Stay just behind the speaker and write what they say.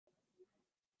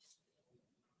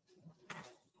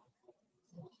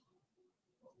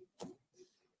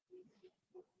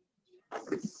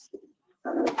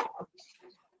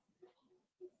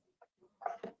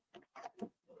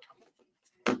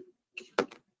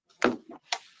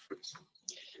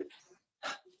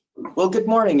Well, good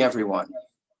morning, everyone.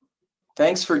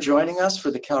 Thanks for joining us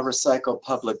for the CalRecycle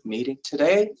public meeting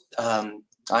today.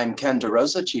 I'm Ken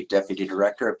DeRosa, Chief Deputy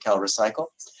Director of CalRecycle.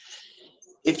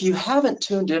 If you haven't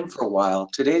tuned in for a while,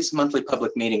 today's monthly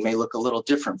public meeting may look a little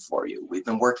different for you. We've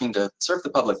been working to serve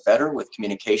the public better with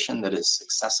communication that is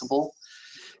accessible,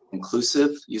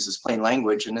 inclusive, uses plain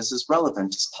language, and is as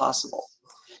relevant as possible.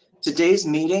 Today's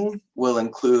meeting will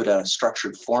include a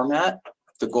structured format,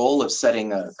 the goal of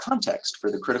setting a context for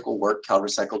the critical work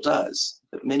CalRecycle does,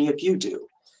 that many of you do,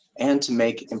 and to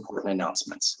make important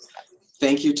announcements.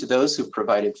 Thank you to those who've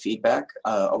provided feedback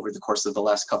over the course of the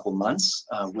last couple months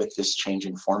with this change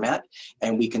in format,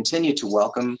 and we continue to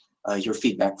welcome your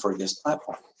feedback for this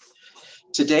platform.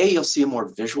 Today, you'll see a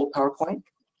more visual PowerPoint,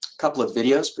 a couple of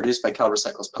videos produced by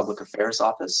CalRecycle's Public Affairs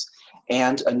Office,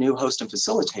 and a new host and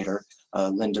facilitator,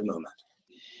 Linda Muma.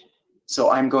 So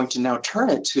I'm going to now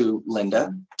turn it to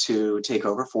Linda to take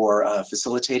over for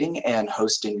facilitating and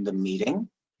hosting the meeting.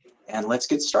 And let's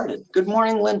get started. Good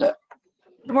morning, Linda.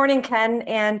 Good morning, Ken,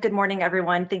 and good morning,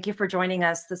 everyone. Thank you for joining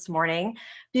us this morning.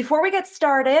 Before we get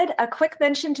started, a quick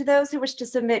mention to those who wish to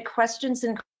submit questions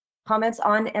and comments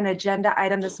on an agenda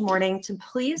item this morning to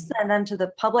please send them to the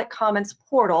public comments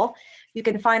portal. You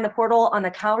can find the portal on the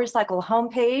CalRecycle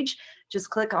homepage. Just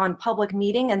click on public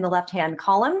meeting in the left-hand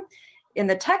column. In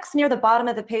the text near the bottom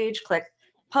of the page, click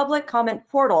public comment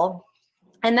portal.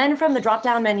 And then from the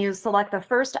drop-down menu, select the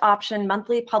first option,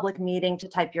 monthly public meeting, to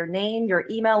type your name, your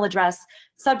email address,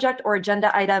 subject or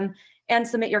agenda item, and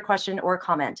submit your question or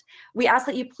comment. We ask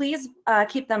that you please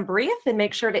keep them brief and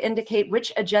make sure to indicate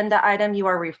which agenda item you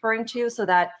are referring to so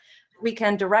that we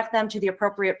can direct them to the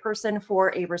appropriate person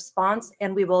for a response,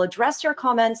 and we will address your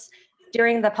comments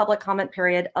during the public comment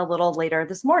period a little later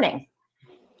this morning.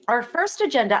 Our first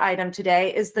agenda item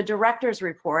today is the director's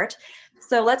report.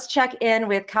 So let's check in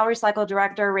with CalRecycle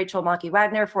Director Rachel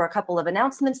Maki-Wagner for a couple of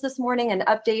announcements this morning and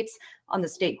updates on the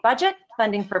state budget,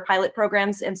 funding for pilot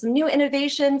programs, and some new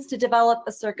innovations to develop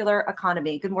a circular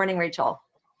economy. Good morning, Rachel.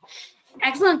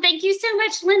 Excellent. Thank you so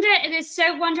much, Linda. It is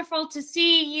so wonderful to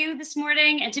see you this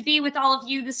morning and to be with all of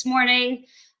you this morning.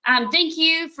 Thank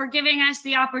you for giving us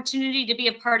the opportunity to be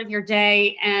a part of your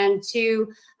day and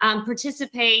to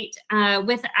participate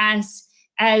with us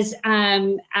as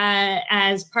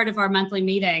part of our monthly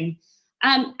meeting.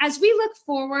 As we look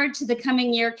forward to the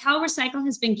coming year, CalRecycle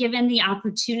has been given the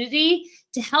opportunity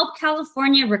to help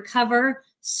California recover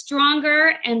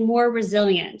stronger and more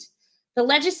resilient. The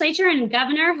legislature and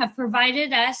governor have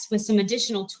provided us with some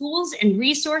additional tools and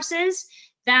resources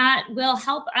that will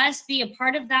help us be a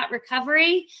part of that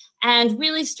recovery and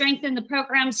really strengthen the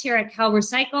programs here at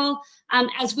CalRecycle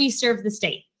as we serve the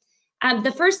state.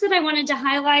 The first that I wanted to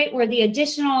highlight were the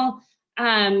additional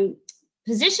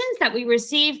positions that we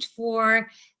received for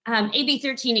AB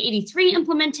 1383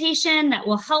 implementation that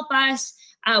will help us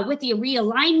with the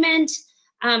realignment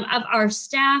of our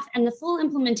staff and the full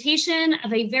implementation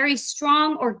of a very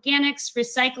strong organics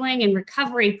recycling and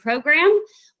recovery program.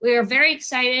 We are very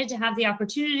excited to have the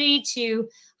opportunity to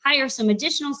hire some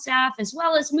additional staff as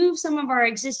well as move some of our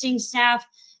existing staff.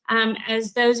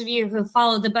 As those of you who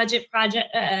follow the budget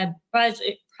process,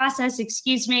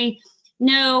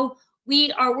 know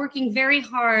we are working very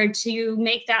hard to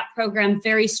make that program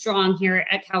very strong here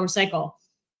at CalRecycle.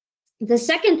 The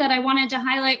second that I wanted to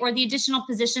highlight were the additional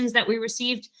positions that we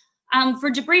received for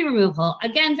debris removal.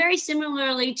 Again, very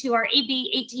similarly to our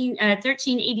AB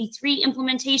 1383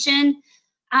 implementation,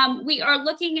 we are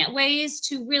looking at ways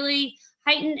to really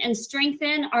heighten and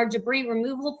strengthen our debris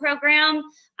removal program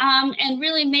and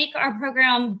really make our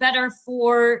program better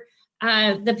for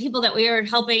the people that we are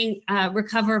helping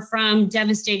recover from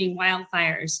devastating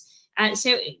wildfires.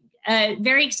 So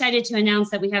very excited to announce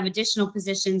that we have additional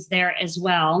positions there as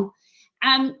well.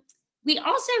 We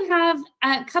also have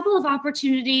a couple of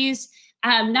opportunities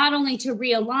not only to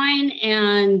realign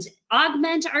and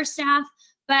augment our staff,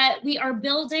 but we are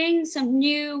building some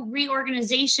new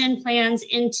reorganization plans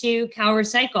into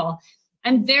CalRecycle.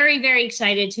 I'm very, very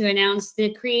excited to announce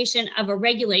the creation of a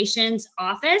regulations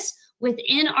office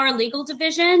within our legal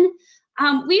division.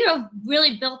 We have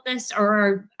really built this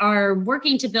or are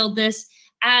working to build this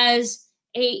as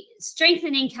a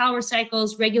strengthening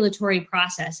CalRecycle's regulatory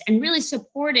process and really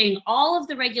supporting all of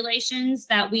the regulations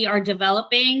that we are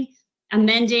developing,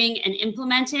 amending, and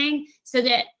implementing so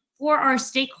that for our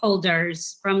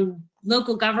stakeholders, from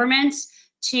local governments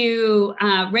to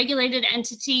regulated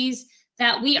entities,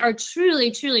 that we are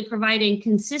truly, truly providing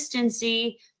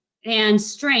consistency and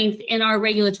strength in our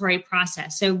regulatory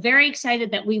process. So very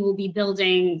excited that we will be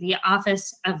building the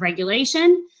Office of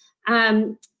Regulation.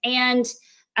 Last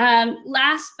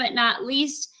but not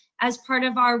least, as part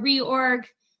of our reorg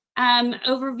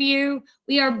overview,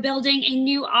 we are building a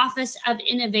new Office of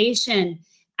Innovation.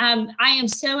 I am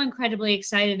so incredibly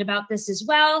excited about this as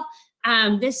well.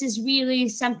 This is really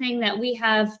something that we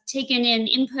have taken in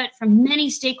input from many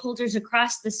stakeholders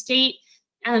across the state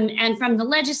and from the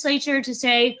legislature to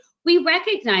say, we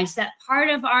recognize that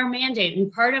part of our mandate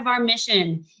and part of our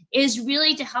mission is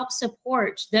really to help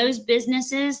support those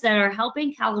businesses that are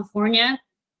helping California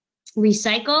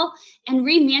recycle and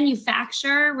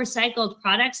remanufacture recycled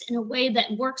products in a way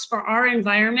that works for our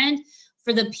environment,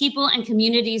 for the people and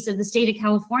communities of the state of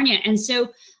California. And so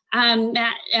in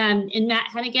Matt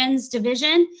Hennigan's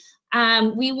division,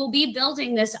 we will be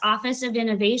building this Office of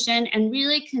Innovation and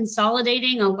really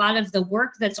consolidating a lot of the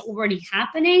work that's already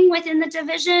happening within the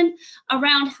division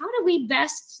around how do we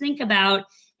best think about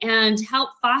and help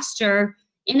foster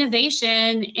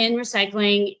innovation in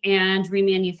recycling and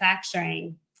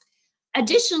remanufacturing.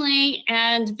 Additionally,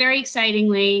 and very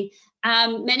excitingly,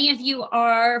 many of you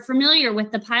are familiar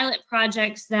with the pilot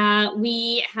projects that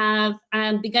we have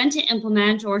begun to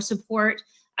implement or support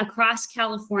across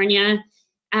California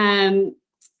in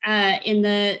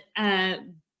the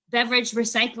beverage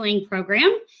recycling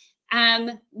program.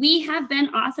 We have been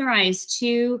authorized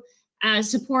to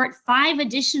support 5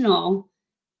 additional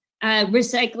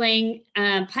recycling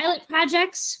pilot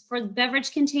projects for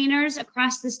beverage containers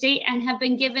across the state and have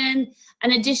been given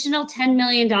an additional $10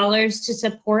 million to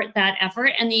support that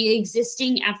effort and the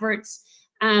existing efforts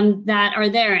that are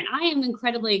there. And I am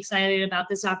incredibly excited about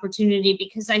this opportunity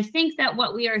because I think that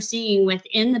what we are seeing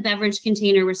within the beverage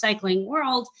container recycling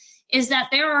world is that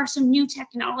there are some new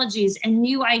technologies and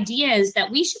new ideas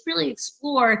that we should really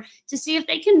explore to see if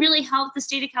they can really help the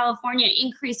state of California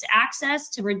increase access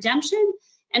to redemption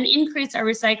and increase our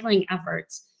recycling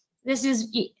efforts. This has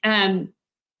been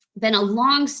a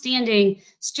long-standing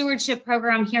stewardship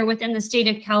program here within the state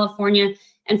of California.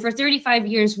 And for 35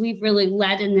 years, we've really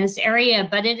led in this area,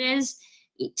 but it is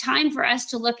time for us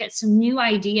to look at some new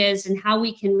ideas and how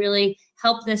we can really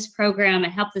help this program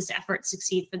and help this effort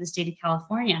succeed for the state of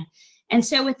California. And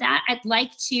so with that, I'd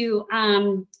like to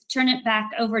turn it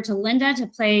back over to Linda to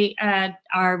play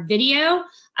our video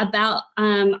about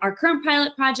our current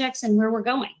pilot projects and where we're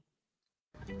going.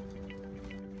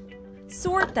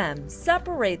 Sort them,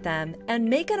 separate them, and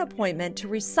make an appointment to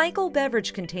recycle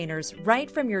beverage containers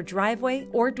right from your driveway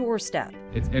or doorstep.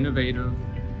 It's innovative,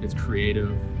 it's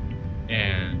creative,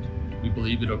 and we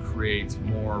believe it'll create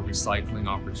more recycling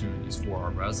opportunities for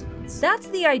our residents. That's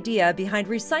the idea behind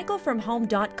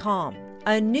recyclefromhome.com,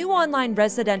 a new online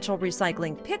residential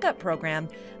recycling pickup program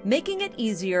making it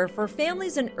easier for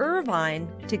families in Irvine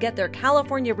to get their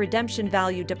California redemption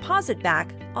value deposit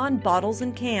back on bottles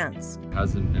and cans. It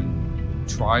hasn't been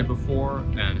tried before,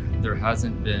 and there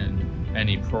hasn't been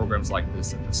any programs like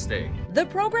this in the state. The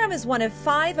program is one of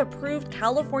 5 approved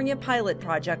California pilot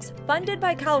projects funded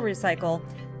by CalRecycle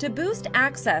to boost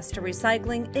access to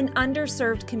recycling in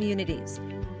underserved communities.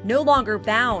 No longer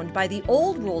bound by the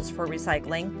old rules for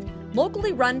recycling,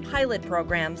 locally run pilot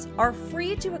programs are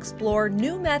free to explore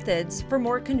new methods for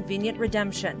more convenient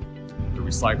redemption. The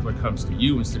recycler comes to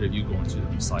you instead of you going to the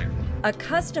recycler. A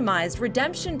customized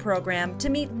redemption program to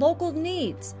meet local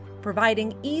needs,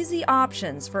 providing easy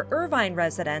options for Irvine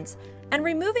residents and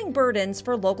removing burdens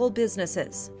for local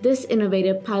businesses. This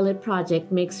innovative pilot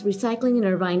project makes recycling in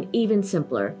Irvine even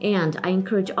simpler, and I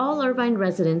encourage all Irvine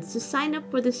residents to sign up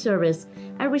for the service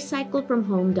at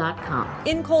recyclefromhome.com.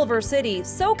 In Culver City,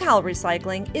 SoCal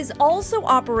Recycling is also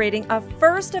operating a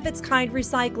first-of-its-kind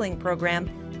recycling program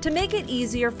to make it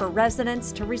easier for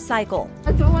residents to recycle.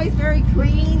 It's always very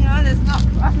clean, there's not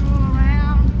clutter all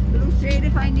around, little shade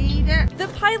if I need it. The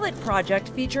pilot project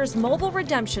features mobile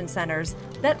redemption centers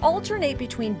that alternate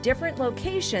between different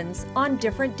locations on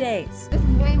different days. This is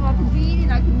way more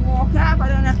convenient, I can walk up, I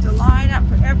don't have to line up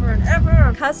forever and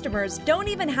ever. Customers don't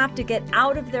even have to get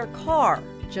out of their car.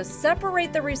 Just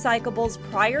separate the recyclables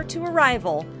prior to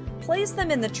arrival, place them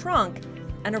in the trunk,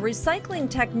 and a recycling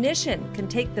technician can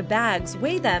take the bags,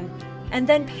 weigh them, and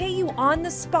then pay you on the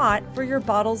spot for your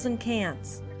bottles and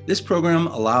cans. This program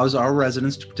allows our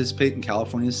residents to participate in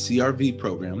California's CRV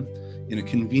program in a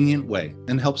convenient way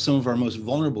and helps some of our most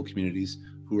vulnerable communities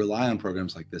who rely on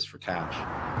programs like this for cash.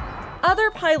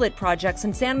 Other pilot projects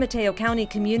in San Mateo County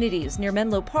communities near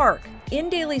Menlo Park,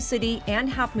 in Daly City, and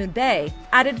Half Moon Bay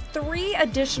added 3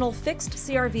 additional fixed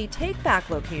CRV take-back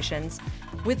locations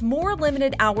with more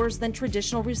limited hours than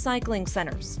traditional recycling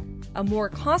centers, a more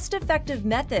cost-effective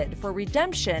method for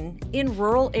redemption in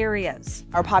rural areas.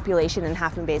 Our population in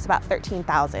Half Moon Bay is about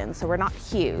 13,000, so we're not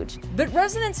huge. But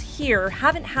residents here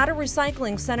haven't had a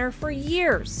recycling center for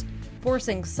years,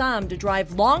 forcing some to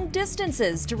drive long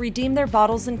distances to redeem their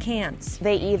bottles and cans.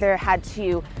 They either had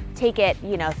to take it,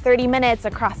 30 minutes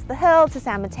across the hill to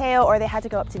San Mateo, or they had to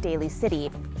go up to Daly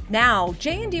City. Now,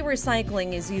 J&D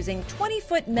Recycling is using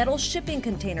 20-foot metal shipping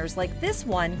containers like this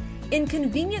one in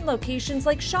convenient locations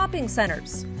like shopping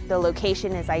centers. The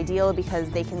location is ideal because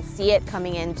they can see it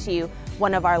coming into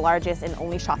one of our largest and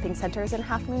only shopping centers in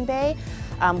Half Moon Bay,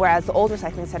 whereas the old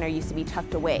recycling center used to be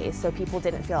tucked away, so people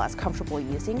didn't feel as comfortable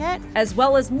using it. As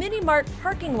well as mini-mart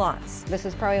parking lots. This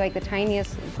is probably like the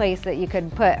tiniest place that you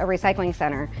could put a recycling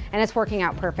center, and it's working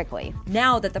out perfectly.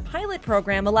 Now that the pilot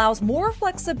program allows more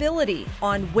flexibility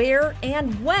on where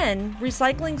and when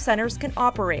recycling centers can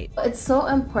operate. It's so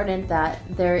important that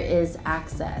there is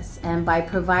access, and by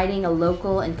providing a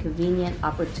local and convenient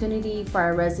opportunity for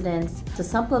our residents to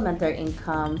supplement their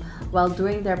income while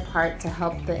doing their part to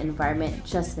help the environment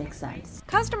just makes sense.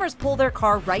 Customers pull their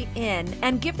car right in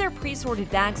and give their pre-sorted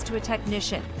bags to a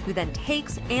technician who then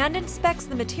takes and inspects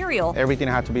the material. Everything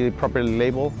had to be properly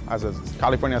labeled as a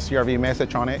California CRV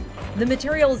message on it. The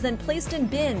material is then placed in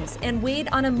bins and weighed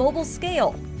on a mobile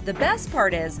scale. The best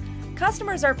part is,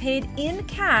 customers are paid in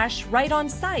cash right on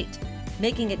site,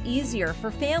 making it easier for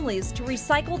families to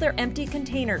recycle their empty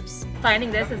containers.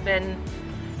 Finding this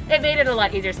it made it a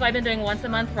lot easier, so I've been doing once a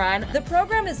month run. The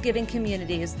program is giving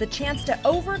communities the chance to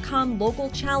overcome local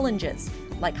challenges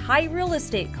like high real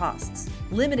estate costs,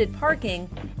 limited parking,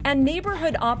 and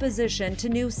neighborhood opposition to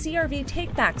new CRV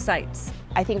take-back sites.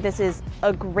 I think this is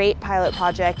a great pilot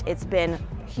project. It's been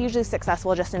hugely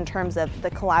successful just in terms of the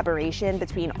collaboration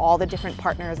between all the different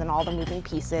partners and all the moving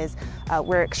pieces.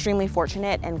 We're extremely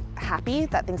fortunate and happy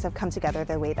that things have come together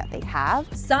the way that they have.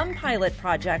 Some pilot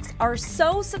projects are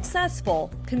so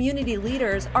successful, community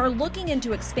leaders are looking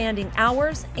into expanding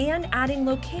hours and adding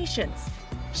locations,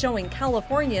 showing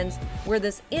Californians where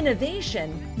this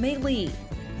innovation may lead.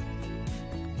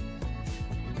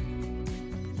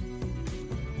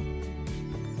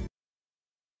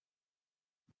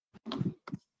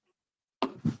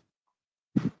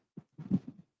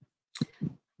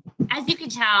 As you can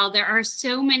tell, there are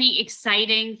so many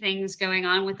exciting things going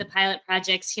on with the pilot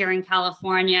projects here in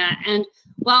California. And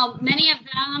while many of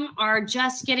them are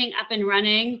just getting up and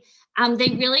running, they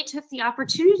really took the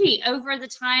opportunity over the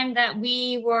time that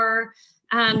we were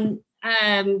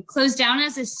closed down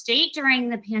as a state during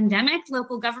the pandemic.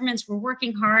 Local governments were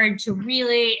working hard to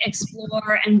really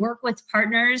explore and work with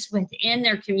partners within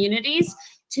their communities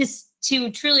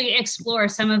to truly explore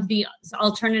some of the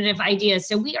alternative ideas.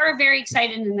 So we are very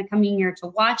excited in the coming year to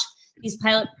watch these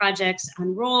pilot projects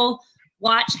unroll,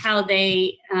 watch how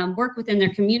they work within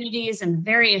their communities and the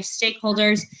various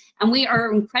stakeholders. And we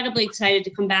are incredibly excited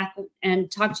to come back and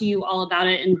talk to you all about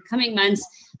it in the coming months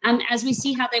as we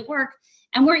see how they work.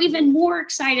 And we're even more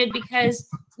excited because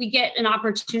we get an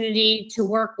opportunity to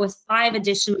work with 5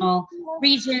 additional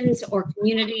regions or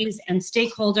communities and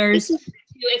stakeholders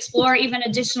to explore even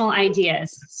additional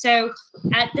ideas. So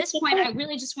at this point, I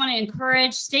really just want to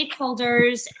encourage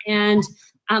stakeholders and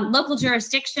local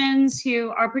jurisdictions who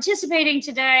are participating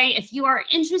today. If you are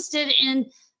interested in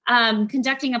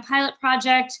conducting a pilot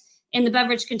project in the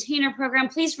beverage container program,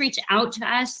 please reach out to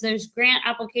us. Those grant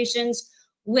applications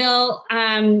will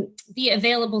be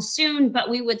available soon,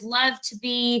 but we would love to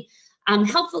be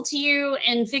helpful to you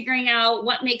in figuring out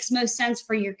what makes most sense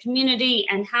for your community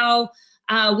and how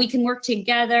we can work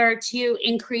together to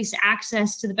increase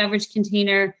access to the beverage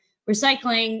container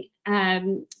recycling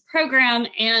program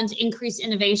and increase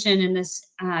innovation in this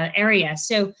area.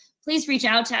 So please reach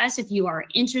out to us if you are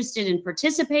interested in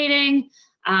participating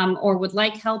or would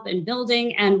like help in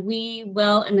building, and we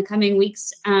will in the coming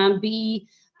weeks be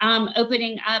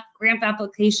opening up grant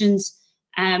applications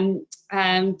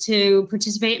to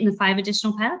participate in the 5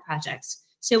 additional pilot projects.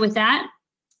 So with that,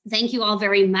 thank you all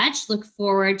very much. Look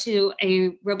forward to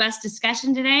a robust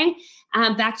discussion today.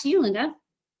 Back to you, Linda.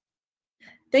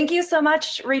 Thank you so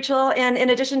much, Rachel. And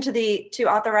in addition to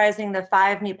authorizing the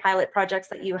 5 new pilot projects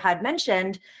that you had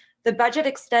mentioned, the budget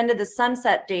extended the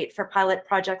sunset date for pilot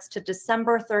projects to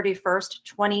December 31st,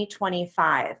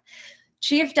 2025.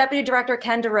 Chief Deputy Director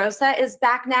Ken DeRosa is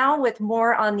back now with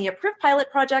more on the approved pilot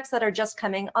projects that are just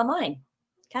coming online.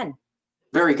 Ken.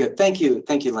 Very good. Thank you.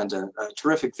 Thank you, Linda.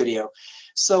 Terrific video.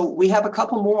 So we have a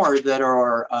couple more that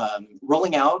are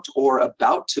rolling out or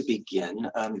about to begin.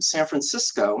 San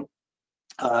Francisco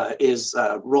is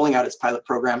rolling out its pilot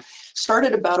program.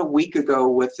 Started about a week ago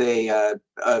with a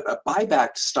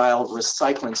buyback style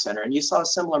recycling center, and you saw a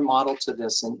similar model to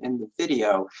this in the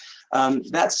video.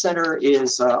 That center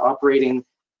is operating,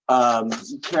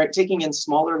 taking in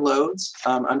smaller loads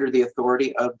under the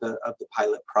authority of the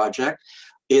pilot project.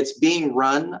 It's being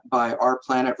run by Our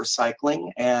Planet Recycling,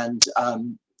 and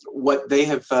what they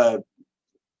have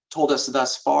told us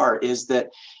thus far is that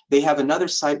they have another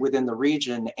site within the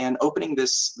region, and opening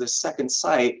this second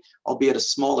site, albeit a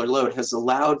smaller load, has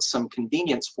allowed some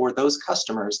convenience for those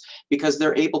customers, because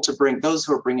they're able to bring, those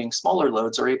who are bringing smaller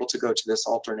loads are able to go to this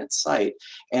alternate site,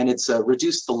 and it's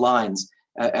reduced the lines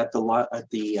at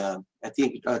the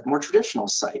more traditional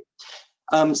site.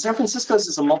 San Francisco's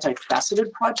is a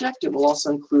multifaceted project. It will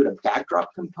also include a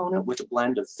backdrop component with a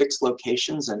blend of fixed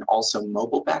locations and also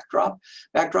mobile backdrop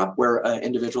where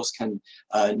individuals can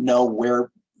know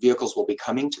where vehicles will be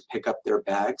coming to pick up their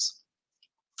bags.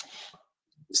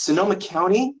 Sonoma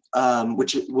County,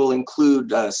 which will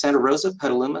include Santa Rosa,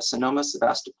 Petaluma, Sonoma,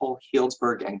 Sebastopol,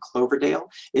 Healdsburg, and Cloverdale,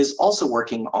 is also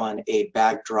working on a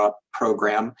backdrop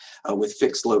program with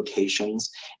fixed locations,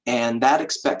 and that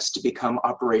expects to become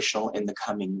operational in the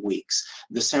coming weeks.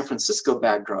 The San Francisco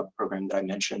backdrop program that I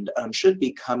mentioned should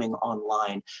be coming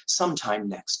online sometime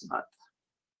next month.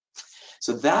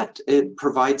 So that it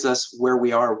provides us where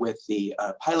we are with the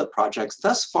pilot projects.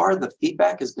 Thus far, the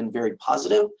feedback has been very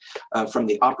positive from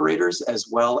the operators as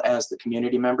well as the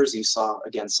community members. You saw,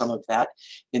 again, some of that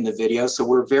in the video. So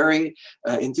we're very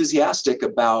enthusiastic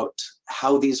about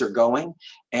how these are going,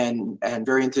 and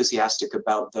very enthusiastic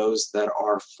about those that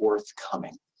are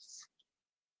forthcoming.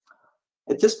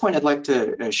 At this point, I'd like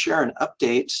to share an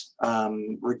update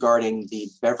regarding the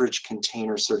beverage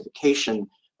container certification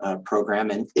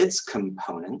program and its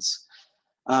components.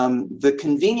 The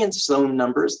convenience zone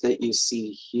numbers that you see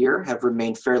here have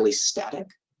remained fairly static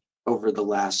over the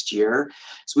last year.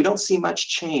 So we don't see much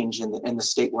change in the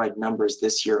statewide numbers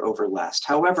this year over last.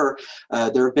 However,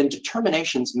 there have been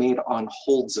determinations made on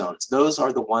hold zones. Those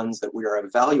are the ones that we are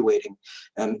evaluating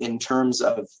in terms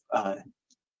of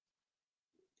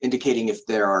indicating if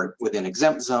there are within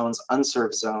exempt zones,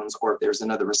 unserved zones, or if there's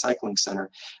another recycling center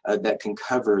that can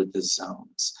cover the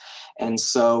zones. And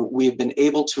so we've been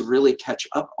able to really catch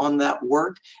up on that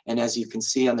work. And as you can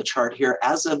see on the chart here,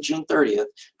 as of June 30th,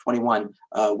 21,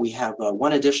 we have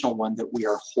one additional one that we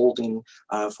are holding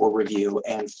for review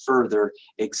and further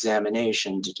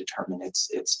examination to determine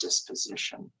its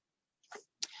disposition.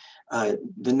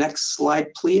 The next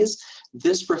slide, please.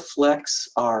 This reflects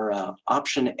our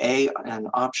option A and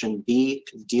option B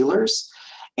dealers.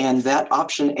 And that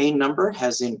option A number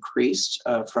has increased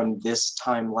from this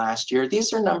time last year.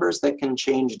 These are numbers that can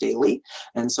change daily.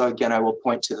 And so again, I will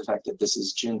point to the fact that this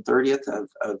is June 30th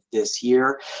of this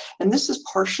year. And this is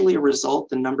partially a result,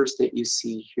 the numbers that you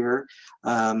see here,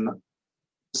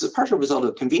 this is a partial result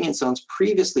of convenience zones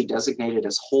previously designated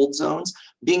as hold zones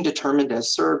being determined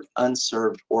as served,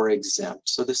 unserved, or exempt.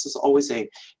 So this is always a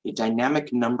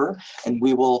dynamic number, and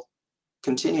we will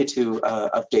continue to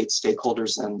update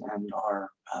stakeholders and our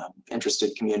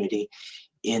interested community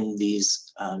in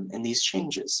these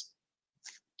changes.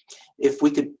 If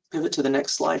we could pivot to the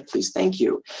next slide, please. Thank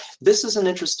you. This is an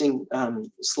interesting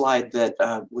slide that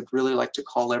would really like to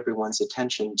call everyone's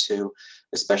attention to,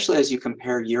 especially as you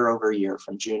compare year over year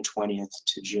from June 20th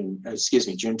to June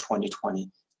 2020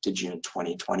 to June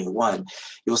 2021.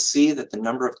 You'll see that the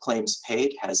number of claims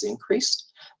paid has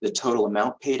increased, the total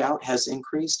amount paid out has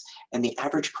increased, and the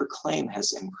average per claim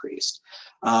has increased.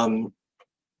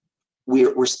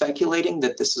 We're speculating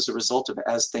that this is a result of,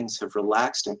 as things have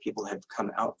relaxed and people have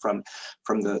come out from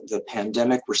the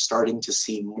pandemic, we're starting to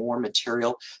see more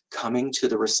material coming to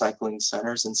the recycling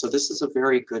centers. And so this is a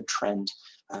very good trend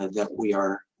that we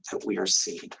are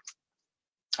seeing.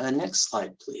 Next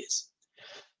slide, please.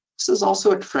 This is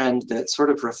also a trend that sort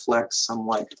of reflects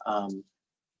somewhat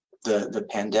the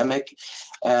pandemic.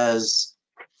 As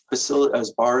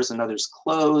bars and others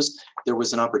closed, there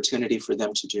was an opportunity for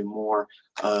them to do more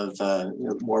of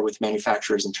more with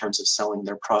manufacturers in terms of selling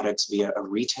their products via a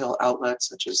retail outlet,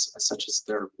 such as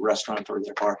their restaurant or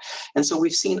their bar. And so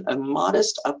we've seen a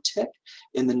modest uptick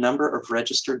in the number of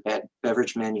registered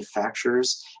beverage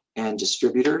manufacturers and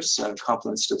distributors.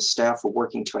 Compliments to the staff for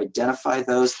working to identify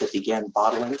those that began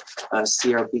bottling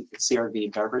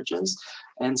CRV beverages.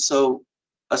 And so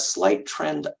a slight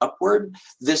trend upward.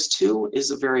 This too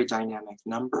is a very dynamic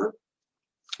number,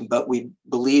 but we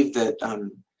believe that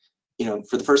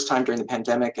for the first time during the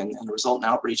pandemic and the resultant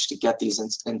outreach to get these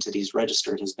entities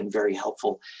registered has been very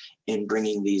helpful in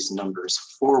bringing these numbers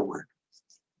forward.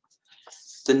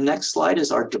 The next slide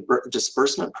is our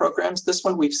disbursement programs. This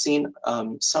one we've seen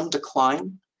some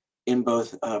decline in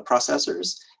both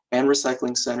processors and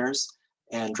recycling centers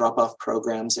and drop-off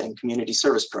programs and community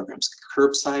service programs.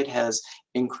 Curbside has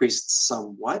increased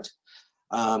somewhat.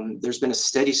 There's been a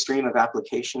steady stream of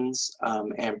applications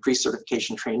and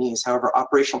pre-certification trainees. However,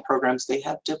 operational programs, they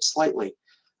have dipped slightly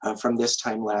from this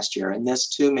time last year. And this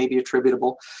too may be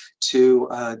attributable to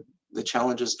the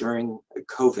challenges during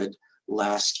COVID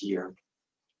last year.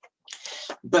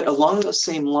 But along those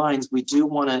same lines, we do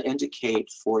want to indicate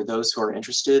for those who are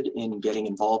interested in getting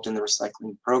involved in the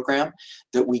recycling program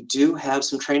that we do have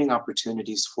some training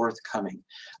opportunities forthcoming.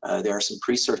 There are some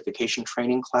pre-certification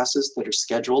training classes that are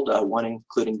scheduled, one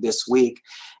including this week,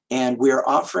 and we are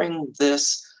offering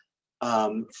this,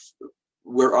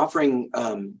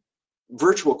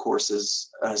 virtual courses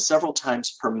several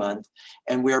times per month,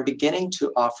 and we are beginning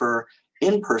to offer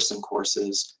in-person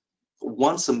courses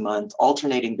once a month,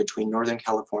 alternating between Northern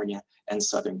California and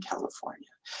Southern California.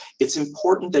 It's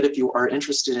important that if you are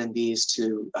interested in these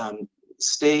to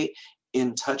stay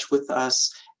in touch with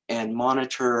us and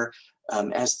monitor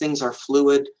as things are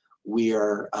fluid. We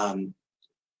are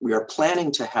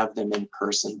planning to have them in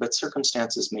person, but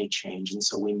circumstances may change, and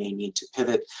so we may need to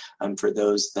pivot for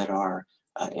those that are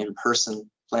in person,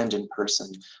 planned in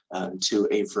person, to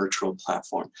a virtual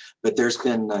platform. But there's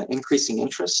been increasing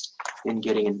interest in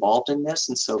getting involved in this,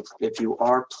 and so if you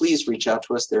are, please reach out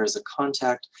to us. There is a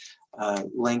contact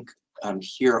link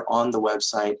here on the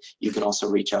website. You can also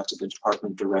reach out to the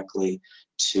department directly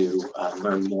to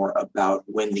learn more about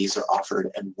when these are offered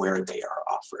and where they are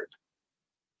offered.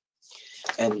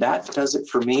 And that does it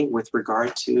for me with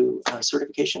regard to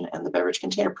certification and the beverage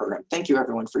container program. Thank you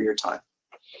everyone for your time.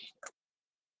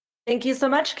 Thank you so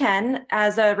much, Ken.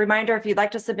 As a reminder, if you'd like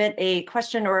to submit a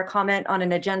question or a comment on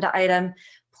an agenda item,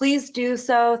 please do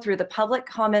so through the public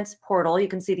comments portal. You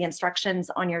can see the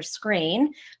instructions on your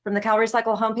screen. From the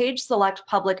CalRecycle homepage, select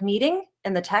public meeting.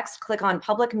 In the text, click on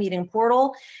public meeting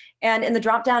portal. And in the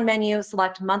drop-down menu,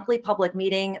 select monthly public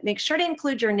meeting. Make sure to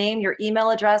include your name, your email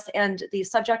address, and the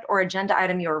subject or agenda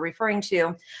item you are referring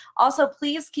to. Also,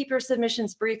 please keep your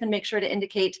submissions brief and make sure to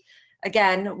indicate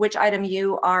again, which item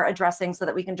you are addressing so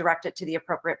that we can direct it to the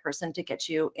appropriate person to get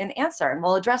you an answer. And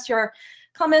we'll address your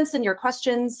comments and your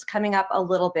questions coming up a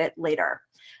little bit later.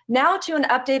 Now to an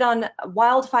update on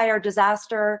wildfire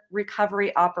disaster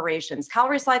recovery operations.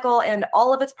 CalRecycle and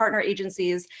all of its partner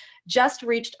agencies just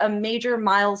reached a major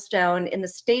milestone in the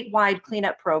statewide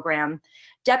cleanup program.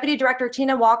 Deputy Director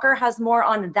Tina Walker has more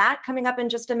on that coming up in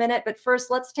just a minute, but first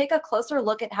let's take a closer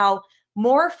look at how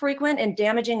more frequent and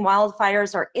damaging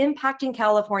wildfires are impacting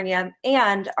California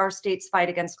and our state's fight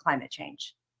against climate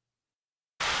change.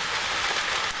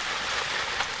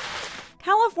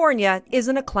 California is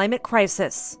in a climate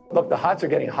crisis. Look, the hots are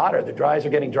getting hotter, the dries are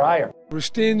getting drier. We're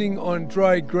standing on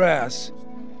dry grass,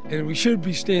 and we should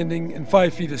be standing in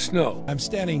 5 feet of snow. I'm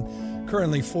standing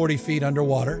currently 40 feet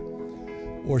underwater,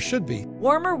 or should be.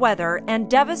 Warmer weather and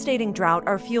devastating drought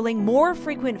are fueling more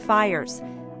frequent fires.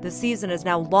 The season is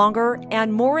now longer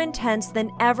and more intense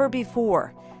than ever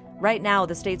before. Right now,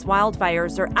 the state's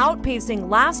wildfires are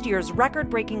outpacing last year's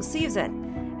record-breaking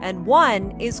season, and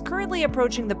one is currently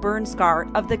approaching the burn scar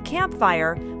of the Camp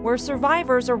Fire, where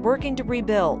survivors are working to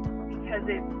rebuild. Because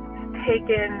it's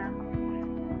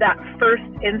taken that first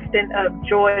instant of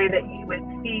joy that you would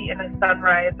see in a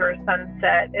sunrise or a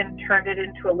sunset and turned it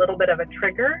into a little bit of a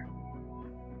trigger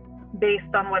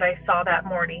based on what I saw that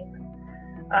morning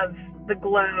of the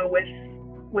glow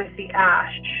with the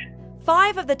ash.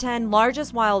 5 of the 10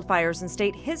 largest wildfires in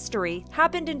state history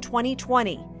happened in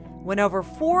 2020, when over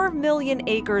 4 million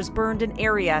acres burned an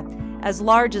area as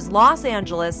large as Los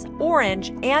Angeles,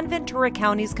 Orange, and Ventura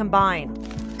counties combined.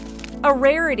 A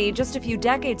rarity just a few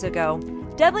decades ago,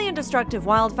 deadly and destructive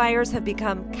wildfires have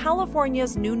become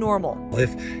California's new normal.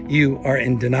 If you are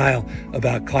in denial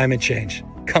about climate change,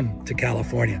 come to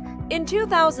California. In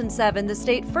 2007, the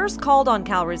state first called on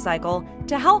CalRecycle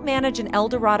to help manage an El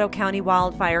Dorado County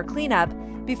wildfire cleanup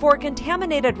before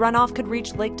contaminated runoff could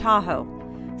reach Lake Tahoe.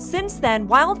 Since then,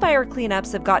 wildfire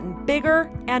cleanups have gotten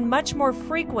bigger and much more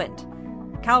frequent.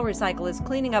 CalRecycle is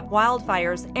cleaning up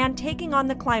wildfires and taking on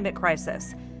the climate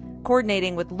crisis.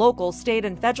 Coordinating with local, state,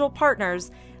 and federal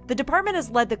partners, the department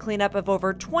has led the cleanup of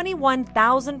over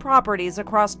 21,000 properties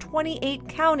across 28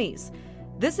 counties.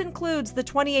 This includes the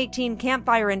 2018 Camp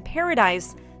Fire in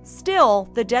Paradise, still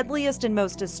the deadliest and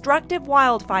most destructive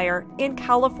wildfire in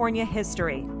California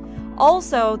history.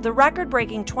 Also, the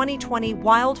record-breaking 2020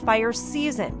 wildfire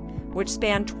season, which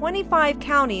spanned 25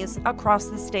 counties across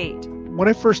the state. When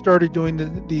I first started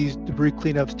doing these debris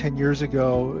cleanups 10 years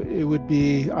ago, it would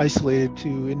be isolated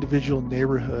to individual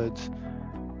neighborhoods.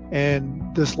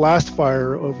 And this last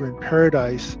fire over in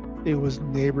Paradise, it was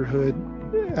neighborhood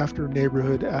after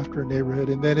neighborhood after neighborhood.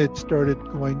 And then it started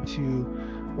going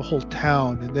to the whole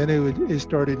town. And then it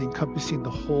started encompassing the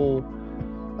whole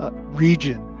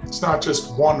region. It's not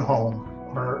just one home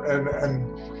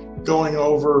and going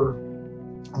over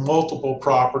multiple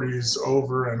properties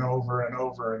over and over and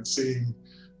over and seeing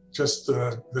just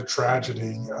the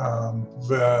tragedy,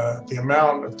 the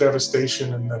amount of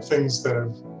devastation and the things that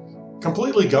have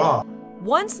completely gone.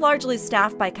 Once largely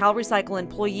staffed by CalRecycle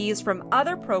employees from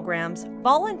other programs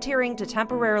volunteering to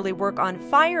temporarily work on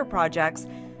fire projects,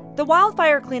 the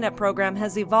wildfire cleanup program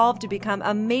has evolved to become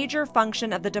a major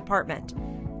function of the department.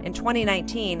 In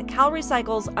 2019,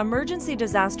 CalRecycle's Emergency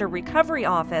Disaster Recovery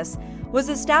Office was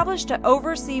established to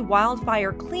oversee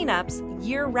wildfire cleanups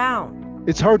year-round.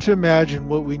 It's hard to imagine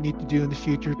what we need to do in the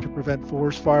future to prevent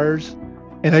forest fires,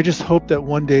 and I just hope that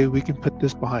one day we can put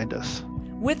this behind us.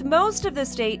 With most of the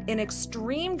state in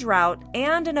extreme drought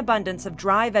and an abundance of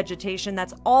dry vegetation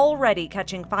that's already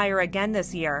catching fire again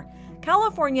this year,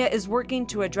 California is working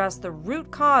to address the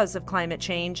root cause of climate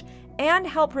change and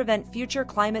help prevent future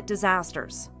climate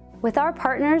disasters. With our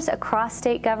partners across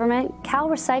state government,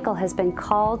 CalRecycle has been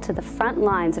called to the front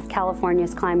lines of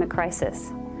California's climate crisis.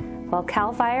 While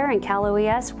CAL FIRE and Cal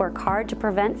OES work hard to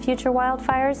prevent future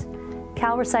wildfires,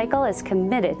 CalRecycle is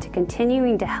committed to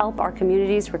continuing to help our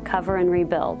communities recover and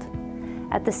rebuild.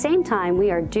 At the same time,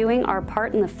 we are doing our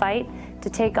part in the fight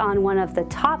to take on one of the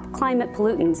top climate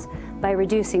pollutants by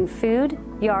reducing food,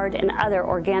 yard, and other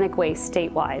organic waste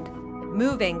statewide.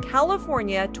 Moving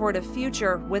California toward a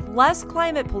future with less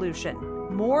climate pollution,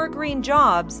 more green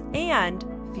jobs, and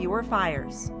fewer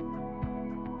fires.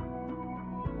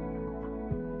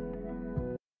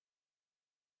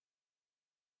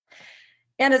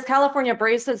 And as California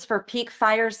braces for peak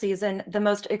fire season, the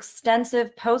most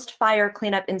extensive post-fire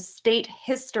cleanup in state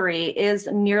history is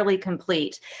nearly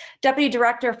complete. Deputy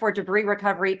Director for Debris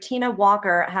Recovery, Tina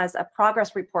Walker, has a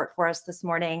progress report for us this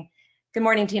morning. Good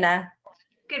morning, Tina.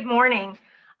 Good morning.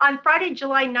 On Friday,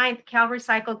 July 9th,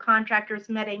 CalRecycle contractors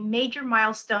met a major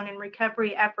milestone in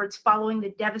recovery efforts following the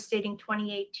devastating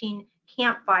 2018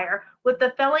 Camp Fire with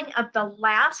the felling of the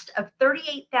last of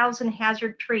 38,000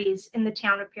 hazard trees in the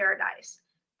town of Paradise.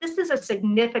 This is a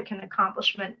significant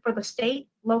accomplishment for the state,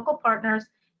 local partners,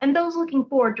 and those looking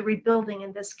forward to rebuilding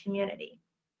in this community.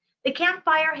 The Camp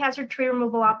Fire hazard tree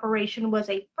removal operation was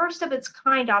a first of its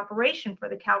kind operation for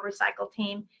the CalRecycle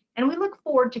team, and we look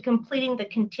forward to completing the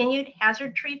continued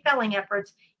hazard tree felling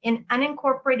efforts in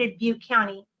unincorporated Butte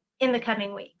County in the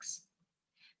coming weeks.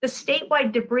 The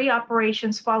statewide debris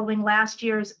operations following last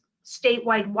year's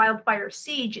statewide wildfire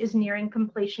siege is nearing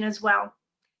completion as well.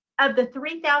 Of the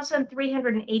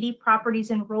 3,380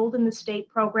 properties enrolled in the state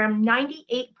program,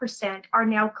 98% are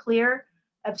now clear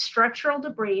of structural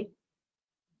debris.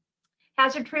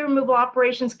 Hazard tree removal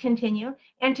operations continue,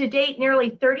 and to date,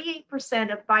 nearly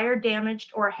 38% of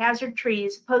fire-damaged or hazard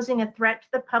trees posing a threat to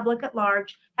the public at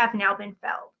large have now been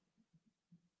felled.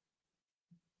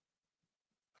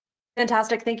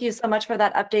 Fantastic. Thank you so much for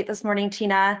that update this morning,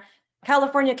 Tina.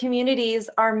 California communities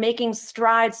are making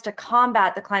strides to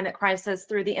combat the climate crisis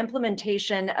through the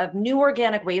implementation of new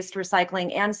organic waste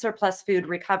recycling and surplus food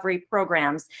recovery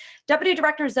programs. Deputy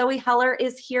Director Zoe Heller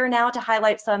is here now to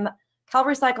highlight some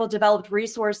CalRecycle developed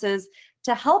resources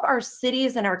to help our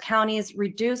cities and our counties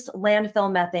reduce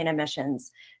landfill methane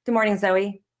emissions. Good morning,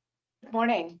 Zoe. Good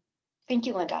morning. Thank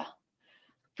you, Linda.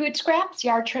 Food scraps,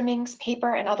 yard trimmings,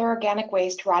 paper, and other organic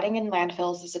waste rotting in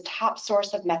landfills is a top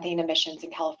source of methane emissions in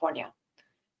California.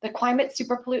 The climate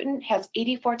superpollutant has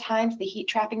 84 times the heat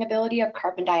trapping ability of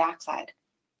carbon dioxide.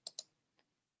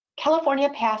 California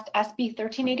passed SB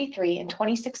 1383 in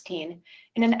 2016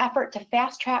 in an effort to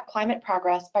fast-track climate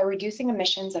progress by reducing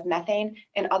emissions of methane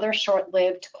and other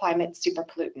short-lived climate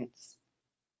superpollutants.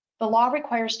 The law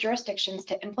requires jurisdictions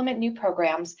to implement new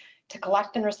programs to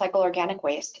collect and recycle organic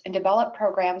waste and develop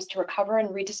programs to recover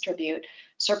and redistribute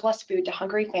surplus food to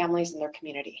hungry families in their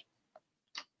community.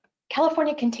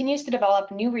 California continues to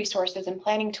develop new resources and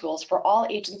planning tools for all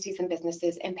agencies and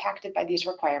businesses impacted by these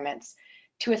requirements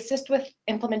to assist with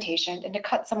implementation and to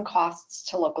cut some costs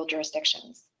to local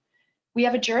jurisdictions. We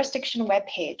have a jurisdiction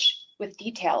webpage with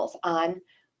details on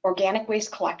organic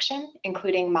waste collection,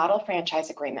 including model franchise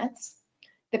agreements.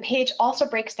 The page also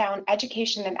breaks down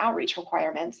education and outreach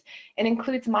requirements and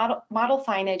includes model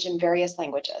signage in various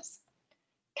languages.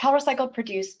 CalRecycle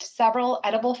produced several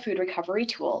edible food recovery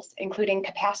tools, including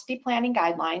capacity planning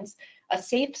guidelines, a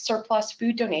safe surplus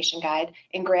food donation guide,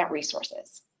 and grant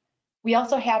resources. We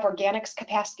also have organics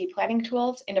capacity planning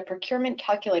tools and a procurement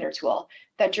calculator tool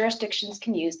that jurisdictions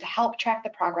can use to help track the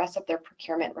progress of their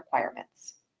procurement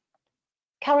requirements.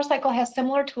 CalRecycle has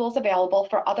similar tools available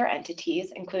for other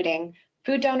entities, including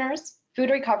food donors,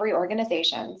 food recovery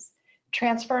organizations,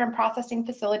 transfer and processing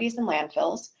facilities and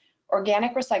landfills,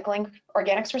 organics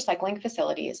recycling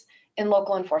facilities, and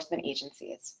local enforcement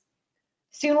agencies.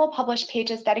 Soon we'll publish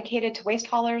pages dedicated to waste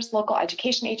haulers, local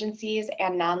education agencies,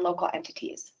 and non-local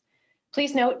entities.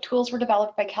 Please note, tools were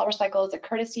developed by CalRecycle as a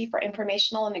courtesy for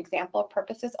informational and example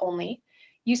purposes only.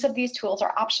 Use of these tools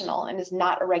are optional and is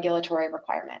not a regulatory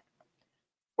requirement.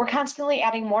 We're constantly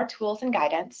adding more tools and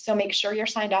guidance, so make sure you're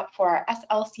signed up for our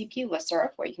SLCP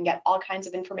listserv, where you can get all kinds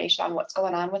of information on what's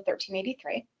going on with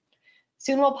 1383.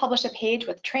 Soon we'll publish a page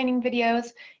with training videos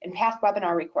and past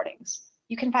webinar recordings.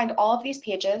 You can find all of these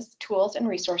pages, tools, and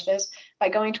resources by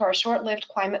going to our short-lived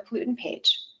climate pollutant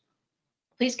page.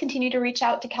 Please continue to reach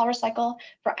out to CalRecycle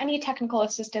for any technical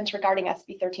assistance regarding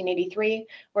SB 1383.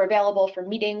 We're available for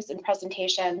meetings and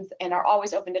presentations and are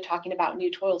always open to talking about new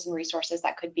tools and resources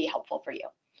that could be helpful for you.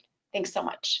 Thanks so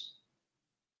much.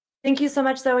 Thank you so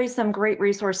much, Zoe. Some great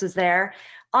resources there.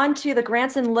 On to the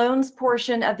grants and loans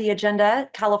portion of the agenda.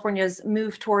 California's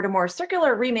move toward a more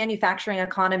circular remanufacturing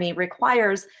economy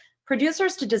requires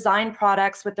producers to design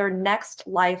products with their next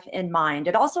life in mind.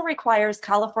 It also requires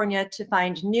California to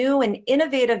find new and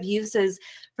innovative uses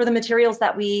for the materials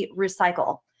that we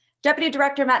recycle. Deputy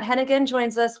Director Matt Hennigan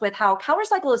joins us with how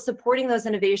CalRecycle is supporting those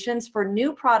innovations for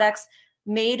new products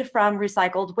made from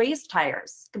recycled waste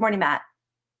tires. Good morning, Matt.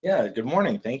 Yeah, good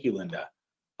morning. Thank you, Linda.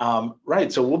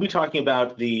 Right, so we'll be talking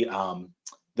about the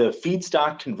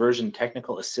feedstock conversion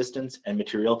technical assistance and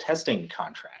material testing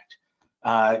contract.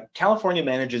 California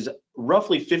manages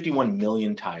roughly 51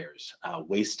 million tires,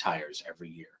 waste tires every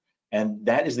year. And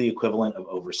that is the equivalent of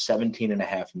over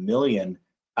 17.5 million,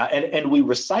 and we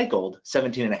recycled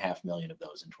 17.5 million of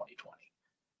those in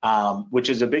 2020, which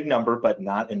is a big number, but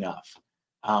not enough.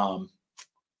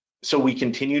 So we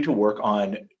continue to work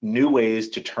on new ways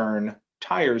to turn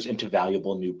tires into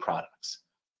valuable new products.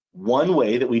 One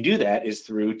way that we do that is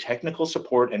through technical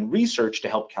support and research to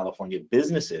help California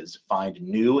businesses find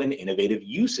new and innovative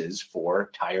uses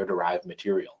for tire-derived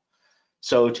material.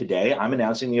 So today, I'm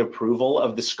announcing the approval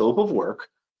of the scope of work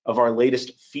of our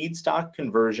latest feedstock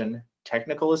conversion,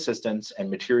 technical assistance, and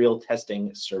material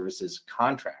testing services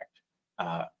contract,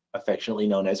 affectionately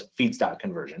known as feedstock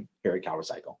conversion here at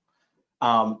CalRecycle,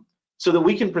 so that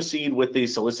we can proceed with the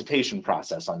solicitation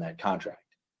process on that contract.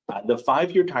 The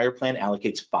 5-year tire plan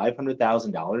allocates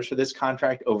 $500,000 for this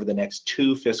contract over the next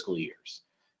 2 fiscal years.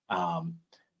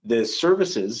 The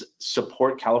services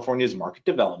support California's market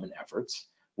development efforts,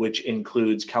 which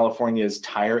includes California's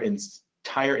tire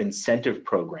incentive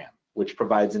program, which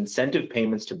provides incentive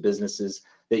payments to businesses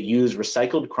that use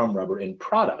recycled chrome rubber in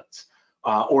products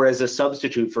or as a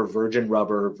substitute for virgin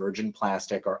rubber, virgin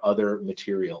plastic, or other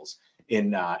materials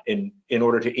in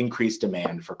order to increase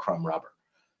demand for chrome rubber.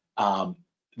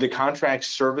 The contract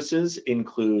services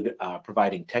include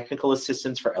providing technical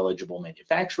assistance for eligible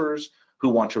manufacturers who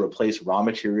want to replace raw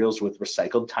materials with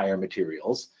recycled tire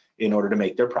materials in order to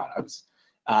make their products.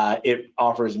 It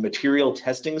offers material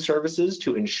testing services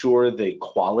to ensure the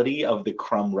quality of the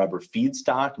chrome rubber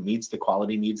feedstock meets the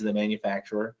quality needs of the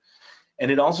manufacturer. And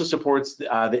it also supports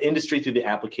the industry through the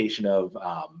application of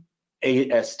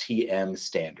ASTM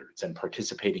standards and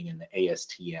participating in the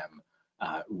ASTM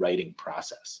writing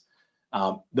process.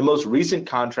 The most recent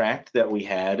contract that we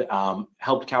had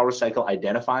helped CalRecycle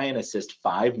identify and assist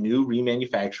 5 new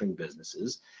remanufacturing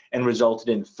businesses and resulted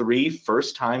in 3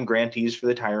 first-time grantees for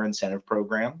the tire incentive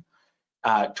program,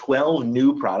 12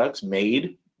 new products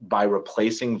made by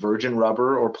replacing virgin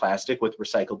rubber or plastic with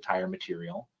recycled tire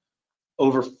material,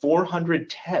 over 400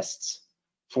 tests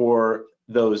for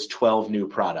those 12 new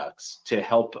products to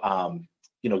help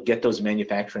get those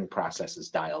manufacturing processes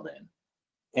dialed in.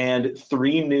 And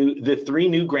the 3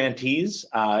 new grantees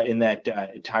in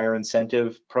that tire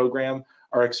incentive program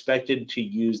are expected to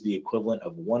use the equivalent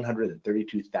of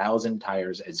 132,000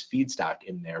 tires as feedstock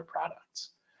in their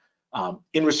products.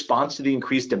 In response to the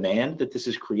increased demand that this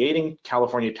is creating,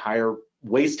 California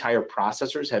waste tire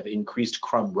processors have increased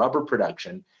chrome rubber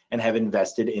production and have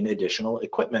invested in additional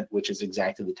equipment, which is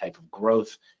exactly the type of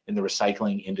growth in the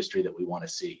recycling industry that we want to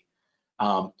see.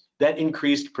 That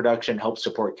increased production helps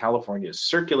support California's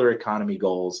circular economy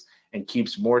goals and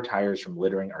keeps more tires from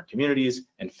littering our communities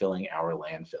and filling our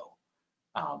landfill.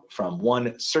 From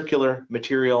one circular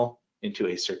material into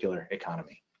a circular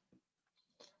economy.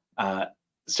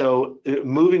 So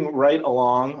moving right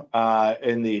along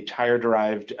in the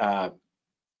tire-derived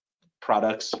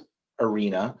products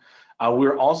arena,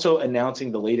 We're also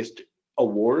announcing the latest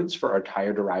awards for our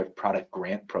tire-derived product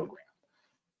grant program.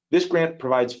 This grant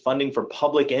provides funding for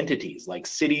public entities like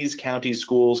cities, counties,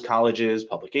 schools, colleges,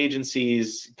 public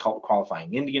agencies,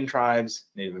 qualifying Indian tribes,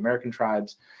 Native American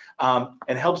tribes,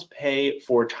 and helps pay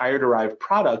for tire-derived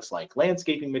products like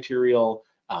landscaping material,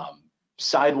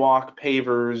 sidewalk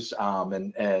pavers,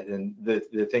 and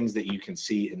the things that you can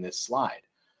see in this slide.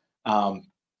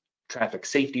 Traffic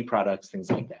safety products, things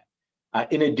like that.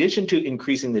 In addition to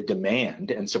increasing the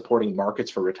demand and supporting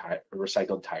markets for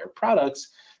recycled tire products,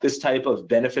 this type of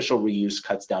beneficial reuse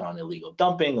cuts down on illegal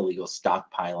dumping, illegal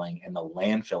stockpiling, and the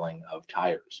landfilling of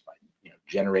tires by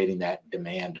generating that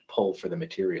demand pull for the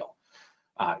material.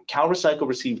 CalRecycle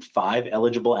received 5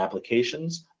 eligible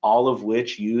applications, all of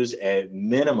which use a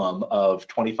minimum of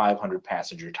 2,500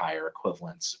 passenger tire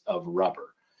equivalents of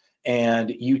rubber. And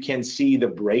you can see the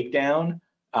breakdown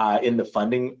in the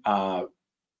funding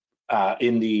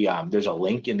there's a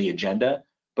link in the agenda,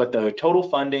 but the total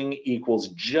funding equals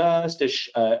just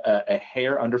a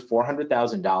hair under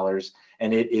 $400,000,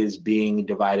 and it is being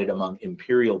divided among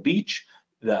Imperial Beach,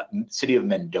 the city of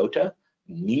Mendota,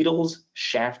 Needles,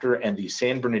 Shafter, and the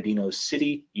San Bernardino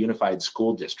City Unified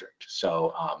School District.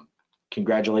 So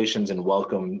congratulations and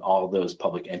welcome all those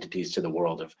public entities to the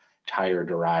world of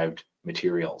tire-derived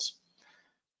materials.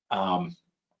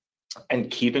 And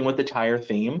keeping with the tire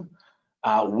theme,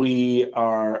 we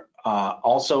are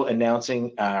also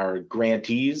announcing our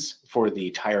grantees for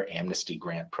the Tire Amnesty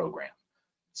Grant Program.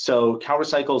 So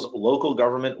CalRecycle's Local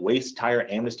Government Waste Tire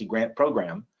Amnesty Grant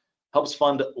Program helps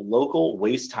fund local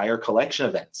waste tire collection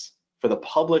events for the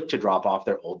public to drop off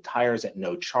their old tires at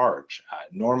no charge.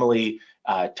 Normally,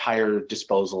 tire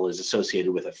disposal is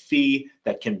associated with a fee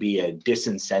that can be a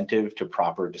disincentive to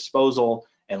proper disposal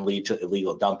and lead to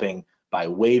illegal dumping. By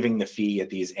waiving the fee at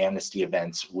these amnesty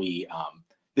events,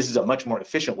 this is a much more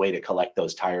efficient way to collect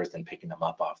those tires than picking them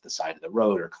up off the side of the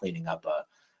road or cleaning up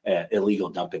a illegal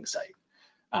dumping site.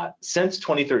 Since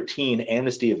 2013,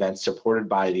 amnesty events supported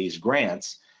by these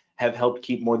grants have helped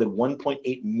keep more than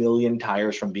 1.8 million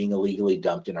tires from being illegally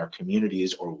dumped in our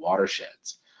communities or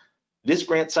watersheds. This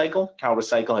grant cycle,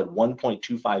 CalRecycle had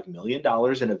 $1.25 million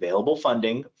in available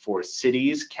funding for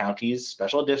cities, counties,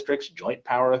 special districts, joint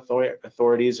power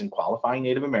authorities, and qualifying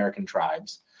Native American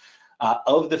tribes.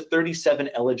 Of the 37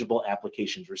 eligible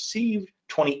applications received,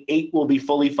 28 will be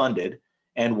fully funded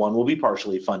and 1 will be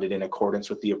partially funded in accordance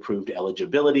with the approved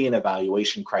eligibility and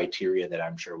evaluation criteria that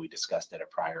I'm sure we discussed at a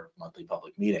prior monthly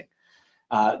public meeting.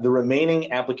 The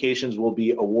remaining applications will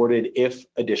be awarded if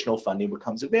additional funding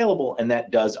becomes available, and that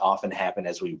does often happen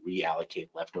as we reallocate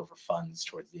leftover funds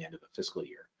towards the end of the fiscal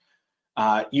year.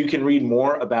 You can read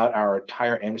more about our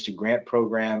Tire Amnesty Grant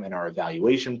Program and our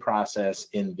evaluation process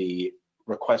in the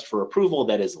request for approval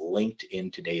that is linked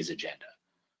in today's agenda.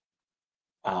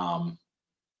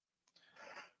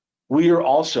 We are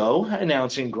also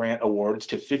announcing grant awards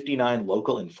to 59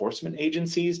 local enforcement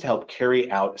agencies to help carry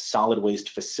out solid waste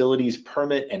facilities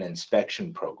permit and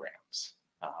inspection programs.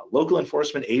 Local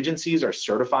enforcement agencies are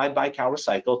certified by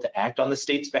CalRecycle to act on the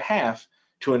state's behalf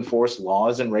to enforce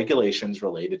laws and regulations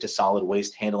related to solid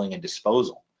waste handling and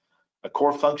disposal. A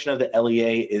core function of the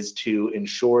LEA is to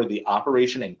ensure the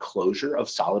operation and closure of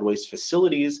solid waste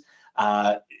facilities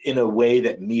in a way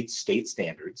that meets state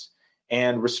standards,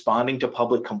 and responding to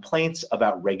public complaints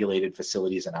about regulated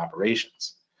facilities and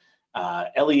operations.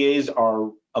 LEAs are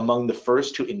among the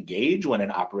first to engage when an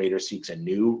operator seeks a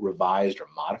new, revised, or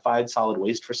modified solid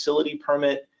waste facility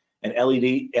permit, and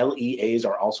LEAs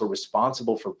are also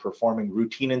responsible for performing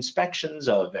routine inspections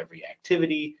of every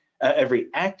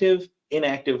active,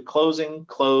 inactive,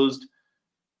 closed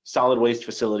solid waste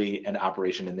facility and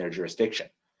operation in their jurisdiction.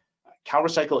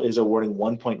 CalRecycle is awarding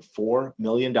 $1.4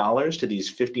 million to these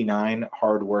 59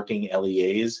 hardworking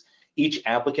LEAs. Each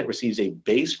applicant receives a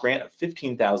base grant of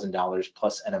 $15,000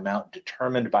 plus an amount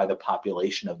determined by the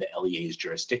population of the LEA's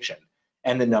jurisdiction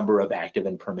and the number of active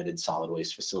and permitted solid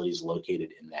waste facilities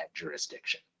located in that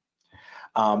jurisdiction.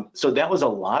 So that was a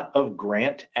lot of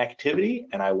grant activity,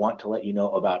 and I want to let you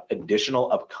know about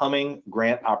additional upcoming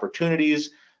grant opportunities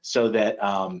so that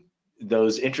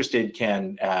those interested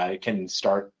can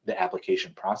start the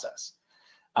application process.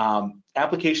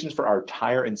 Applications for our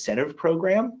tire incentive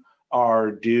program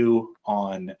are due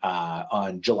on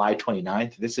July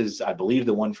 29th. This is, I believe,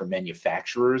 the one for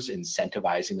manufacturers,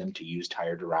 incentivizing them to use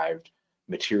tire-derived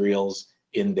materials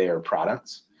in their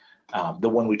products. The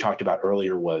one we talked about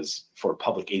earlier was for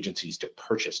public agencies to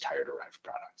purchase tire-derived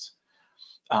products.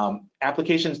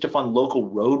 Applications to fund local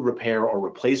road repair or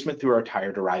replacement through our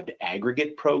tire-derived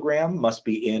aggregate program must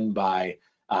be in by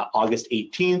August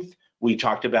 18th, We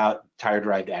talked about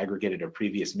tire-derived aggregate at a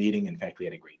previous meeting. In fact, we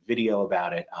had a great video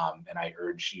about it, and I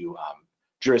urge you,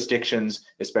 jurisdictions,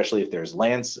 especially if there's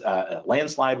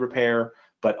landslide repair,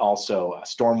 but also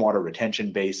stormwater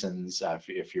retention basins,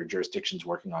 if your jurisdiction's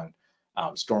working on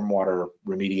stormwater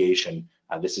remediation,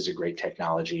 this is a great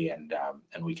technology, and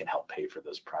we can help pay for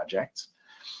those projects.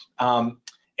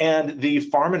 And the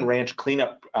farm and ranch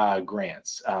cleanup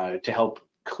grants to help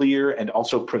clear and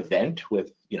also prevent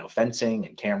with fencing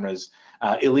and cameras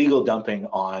illegal dumping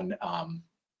on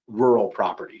rural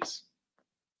properties.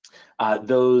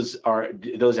 Those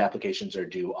applications are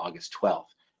due August 12th.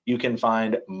 You can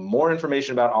find more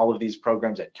information about all of these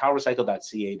programs at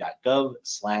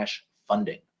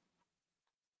calrecycle.ca.gov/funding.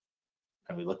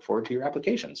 And we look forward to your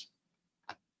applications.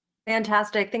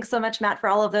 Fantastic. Thanks so much, Matt, for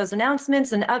all of those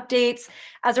announcements and updates.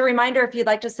 As a reminder, if you'd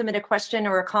like to submit a question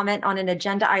or a comment on an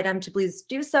agenda item, to please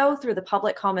do so through the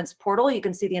public comments portal. You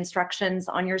can see the instructions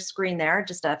on your screen there,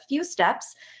 just a few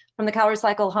steps. From the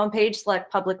CalRecycle homepage,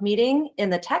 select public meeting. In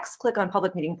the text, click on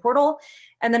public meeting portal.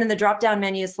 And then in the drop-down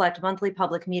menu, select monthly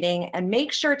public meeting and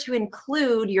make sure to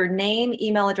include your name,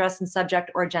 email address, and subject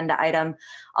or agenda item.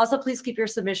 Also, please keep your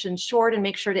submission short and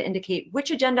make sure to indicate which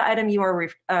agenda item you are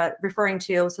referring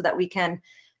to so that we can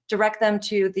direct them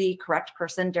to the correct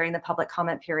person during the public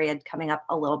comment period coming up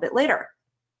a little bit later.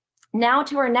 Now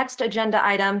to our next agenda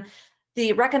item,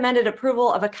 the recommended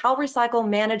approval of a CalRecycle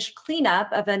managed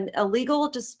cleanup of an illegal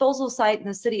disposal site in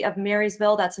the city of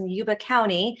Marysville, that's in Yuba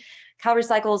County.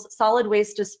 CalRecycle's solid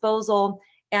waste disposal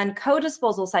and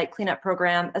co-disposal site cleanup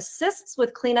program assists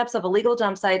with cleanups of illegal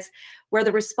dump sites where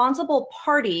the responsible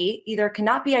party either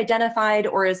cannot be identified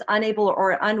or is unable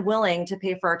or unwilling to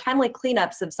pay for timely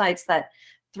cleanups of sites that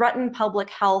threaten public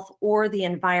health or the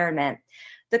environment.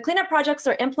 The cleanup projects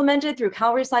are implemented through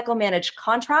CalRecycle managed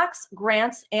contracts,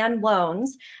 grants, and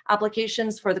loans.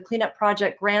 Applications for the cleanup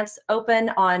project grants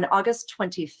open on August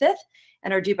 25th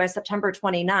and are due by September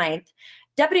 29th.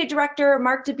 Deputy Director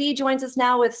Mark DeBee joins us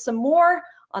now with some more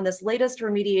on this latest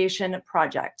remediation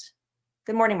project.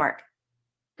 Good morning, Mark.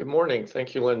 Good morning.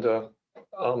 Thank you, Linda.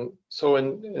 So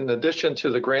in addition to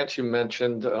the grants you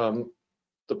mentioned,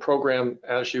 the program,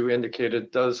 as you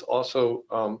indicated, does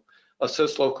also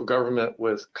assist local government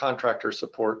with contractor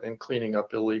support in cleaning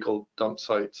up illegal dump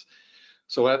sites.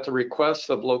 So at the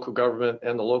request of local government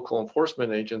and the local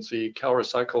enforcement agency,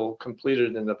 CalRecycle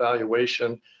completed an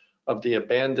evaluation of the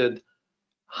abandoned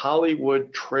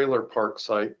Hollywood Trailer Park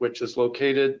site, which is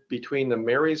located between the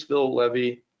Marysville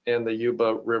levee and the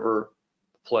Yuba River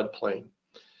floodplain.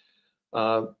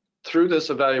 Through this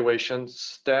evaluation,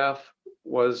 staff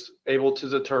was able to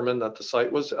determine that the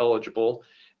site was eligible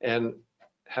and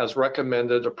has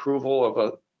recommended approval of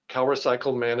a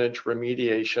CalRecycle managed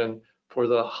remediation for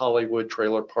the Hollywood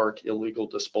Trailer Park illegal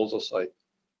disposal site.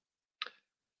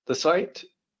 The site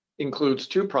includes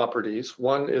two properties.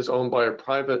 One is owned by a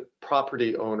private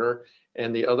property owner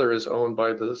and the other is owned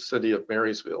by the city of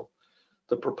Marysville.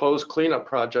 The proposed cleanup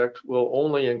project will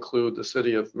only include the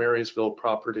city of Marysville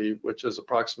property, which is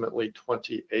approximately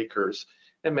 20 acres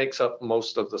and makes up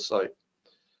most of the site.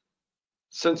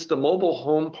 Since the mobile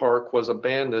home park was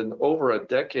abandoned over a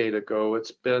decade ago,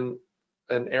 it's been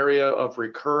an area of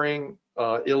recurring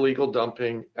illegal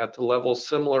dumping at the level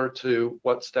similar to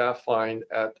what staff find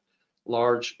at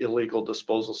large illegal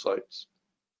disposal sites.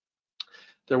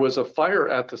 There was a fire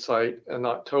at the site in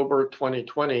October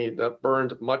 2020 that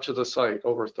burned much of the site,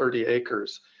 over 30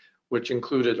 acres, which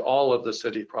included all of the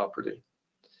city property.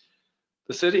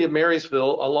 The city of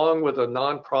Marysville, along with a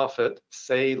nonprofit,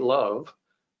 Say Love,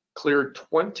 cleared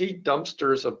 20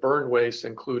 dumpsters of burned waste,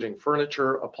 including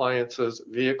furniture, appliances,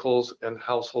 vehicles, and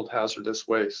household hazardous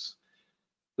waste.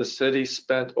 The city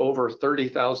spent over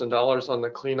 $30,000 on the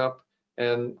cleanup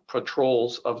and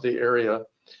patrols of the area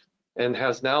and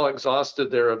has now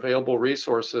exhausted their available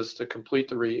resources to complete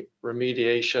the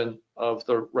remediation of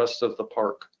the rest of the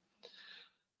park.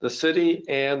 The city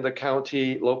and the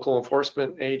county local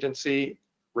enforcement agency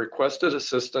requested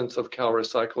assistance of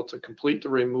CalRecycle to complete the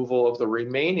removal of the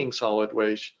remaining solid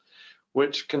waste,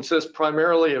 which consists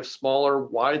primarily of smaller,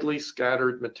 widely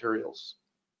scattered materials.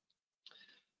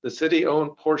 The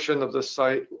city-owned portion of the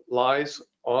site lies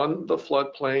on the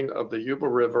floodplain of the Yuba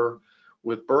River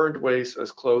with burned waste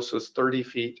as close as 30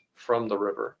 feet from the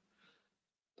river.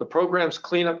 The program's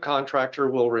cleanup contractor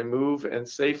will remove and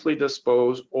safely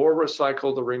dispose or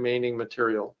recycle the remaining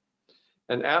material.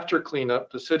 And after cleanup,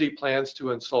 the city plans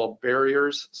to install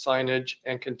barriers, signage,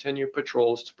 and continue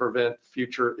patrols to prevent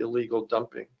future illegal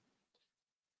dumping.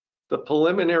 The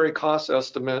preliminary cost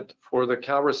estimate for the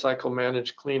CalRecycle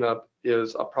managed cleanup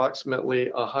is approximately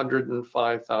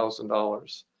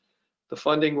 $105,000. The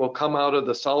funding will come out of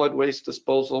the Solid Waste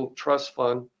Disposal Trust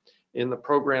Fund in the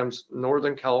program's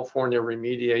Northern California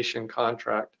Remediation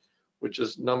Contract, which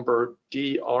is number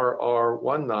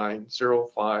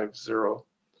DRR19050.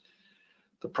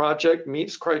 The project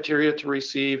meets criteria to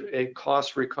receive a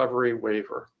cost recovery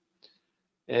waiver.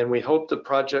 And we hope the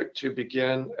project to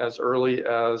begin as early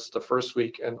as the first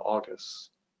week in August.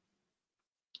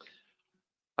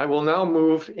 I will now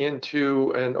move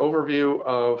into an overview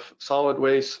of solid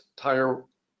waste tire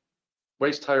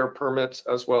permits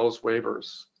as well as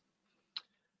waivers.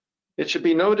 It should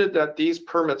be noted that these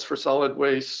permits for solid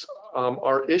waste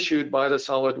are issued by the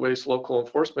Solid Waste Local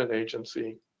Enforcement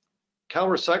Agency.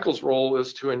 CalRecycle's role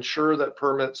is to ensure that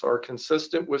permits are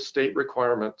consistent with state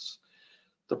requirements.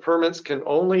 The permits can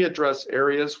only address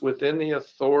areas within the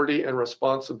authority and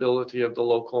responsibility of the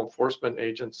local enforcement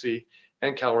agency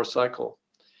and CalRecycle.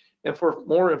 And for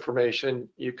more information,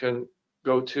 you can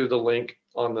go to the link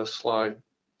on this slide.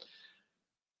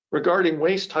 Regarding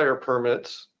waste tire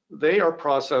permits, they are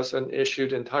processed and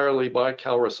issued entirely by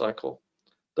CalRecycle.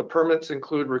 The permits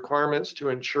include requirements to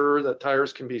ensure that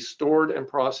tires can be stored and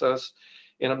processed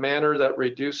in a manner that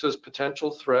reduces potential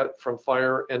threat from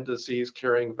fire and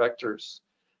disease-carrying vectors.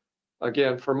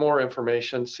 Again, for more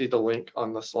information, see the link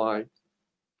on the slide.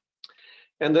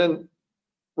 And then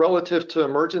relative to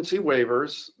emergency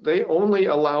waivers, they only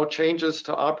allow changes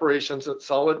to operations at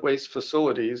solid waste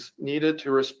facilities needed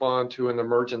to respond to an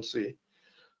emergency.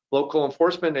 Local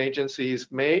enforcement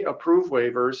agencies may approve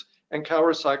waivers, and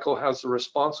CalRecycle has the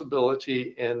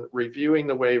responsibility in reviewing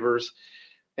the waivers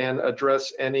and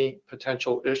address any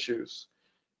potential issues.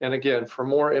 And again, for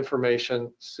more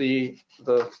information, see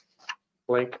the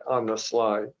link on the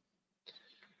slide.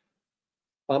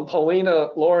 Paulina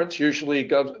Lawrence usually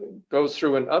goes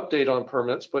through an update on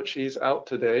permits, but she's out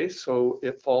today, so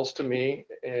it falls to me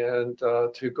and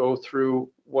to go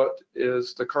through what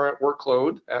is the current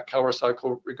workload at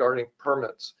CalRecycle regarding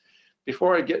permits.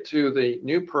 Before I get to the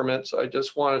new permits, I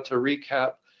just wanted to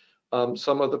recap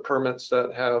some of the permits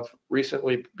that have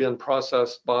recently been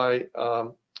processed by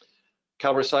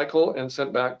CalRecycle and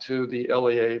sent back to the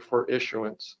LEA for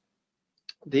issuance.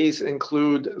 These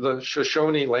include the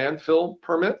Shoshone landfill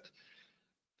permit,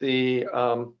 the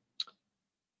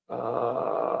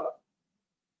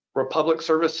Republic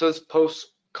Services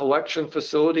post-collection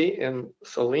facility in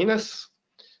Salinas,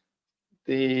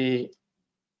 the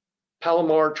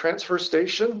Palomar transfer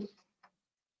station,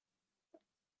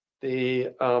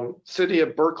 the City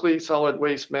of Berkeley Solid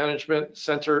Waste Management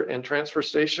Center and Transfer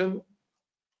Station,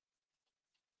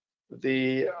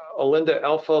 the Olinda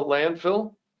Alpha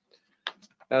landfill,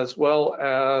 as well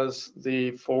as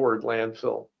the Forward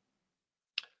landfill.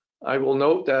 I will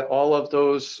note that all of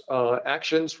those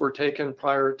actions were taken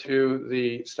prior to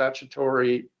the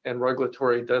statutory and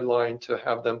regulatory deadline to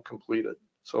have them completed.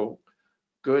 So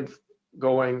good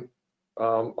going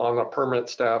on the permit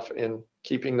staff in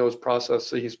keeping those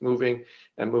processes moving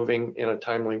and moving in a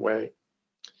timely way.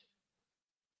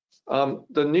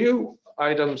 The new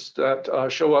items that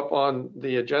show up on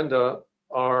the agenda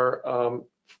are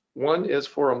one is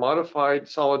for a modified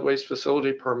solid waste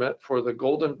facility permit for the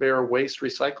Golden Bear Waste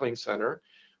Recycling Center,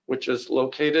 which is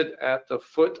located at the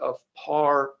foot of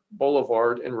Parr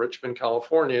Boulevard in Richmond,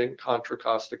 California, in Contra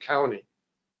Costa County.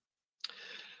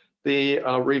 The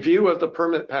review of the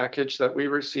permit package that we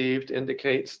received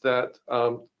indicates that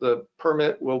the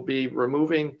permit will be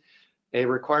removing a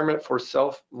requirement for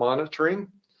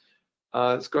self-monitoring.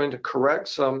 It's going to correct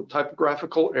some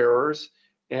typographical errors,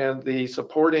 and the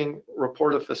supporting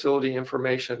report of facility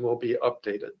information will be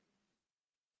updated.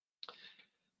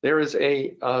 There is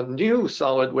a new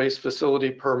solid waste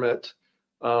facility permit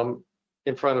in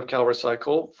front of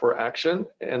CalRecycle for action,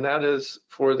 and that is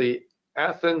for the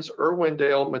Athens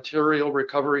Irwindale Material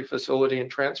Recovery Facility and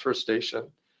Transfer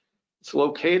Station. It's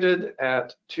located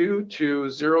at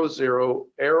 2200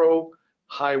 Arrow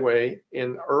Highway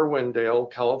in Irwindale,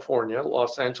 California,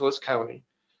 Los Angeles County.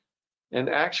 And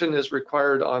action is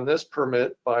required on this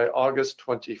permit by August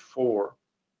 24.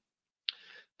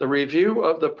 The review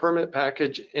of the permit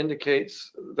package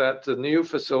indicates that the new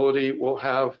facility will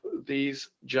have these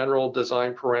general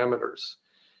design parameters.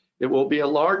 It will be a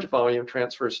large volume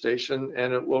transfer station,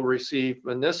 and it will receive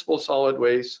municipal solid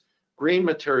waste, green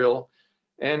material,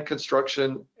 and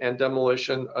construction and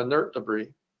demolition inert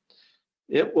debris.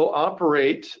 It will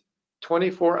operate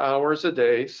 24 hours a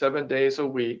day, 7 days a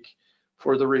week,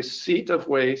 for the receipt of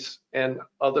waste and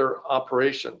other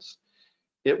operations.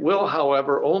 It will,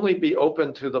 however, only be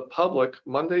open to the public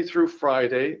Monday through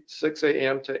Friday, 6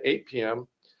 a.m. to 8 p.m.,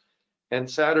 and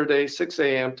Saturday, 6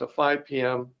 a.m. to 5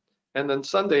 p.m., and then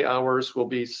Sunday hours will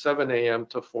be 7 a.m.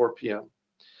 to 4 p.m.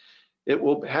 It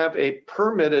will have a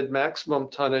permitted maximum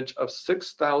tonnage of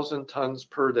 6,000 tons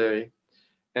per day,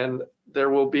 and there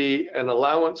will be an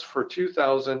allowance for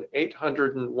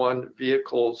 2,801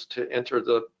 vehicles to enter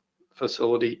the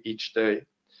facility each day.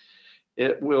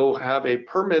 It will have a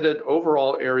permitted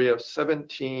overall area of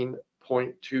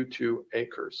 17.22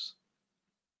 acres.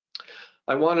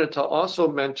 I wanted to also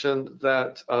mention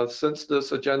that since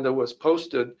this agenda was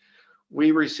posted,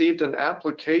 we received an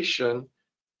application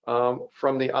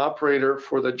from the operator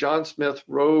for the John Smith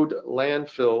Road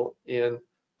landfill in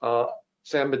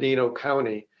San Bernardino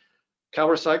County.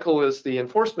 CalRecycle is the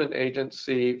enforcement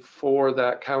agency for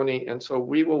that county, and so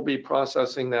we will be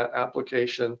processing that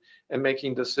application and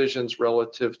making decisions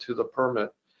relative to the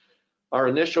permit. Our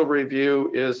initial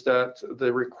review is that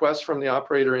the request from the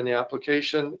operator in the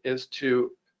application is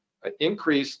to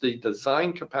increase the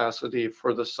design capacity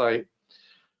for the site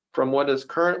from what is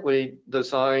currently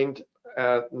designed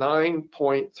at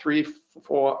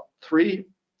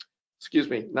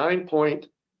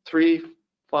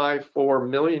 9.354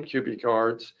 million cubic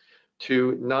yards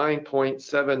to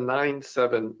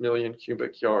 9.797 million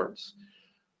cubic yards.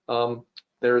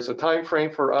 There's a time frame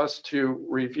for us to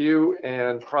review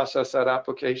and process that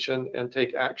application and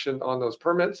take action on those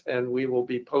permits, and we will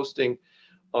be posting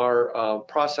our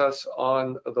process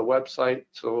on the website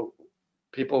so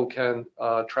people can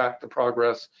track the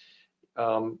progress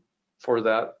for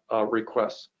that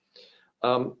request.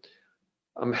 I'm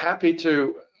happy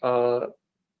to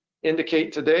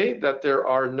indicate today that there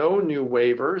are no new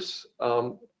waivers,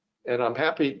 and I'm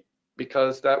happy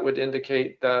because that would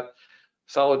indicate that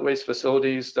solid waste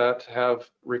facilities that have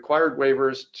required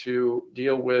waivers to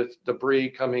deal with debris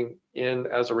coming in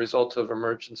as a result of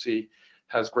emergency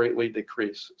has greatly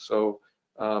decreased. So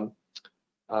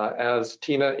as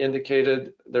Tina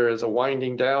indicated, there is a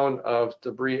winding down of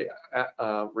debris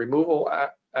removal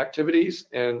activities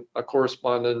and a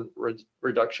corresponding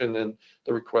reduction in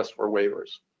the request for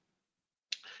waivers.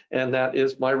 And that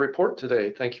is my report today.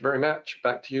 Thank you very much.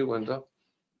 Back to you, Linda.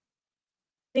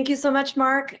 Thank you so much,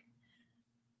 Mark.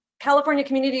 California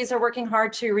communities are working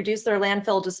hard to reduce their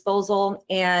landfill disposal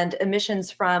and emissions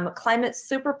from climate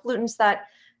superpollutants that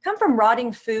come from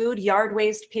rotting food, yard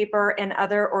waste, paper, and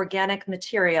other organic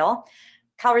material.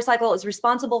 CalRecycle is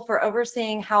responsible for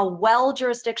overseeing how well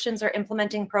jurisdictions are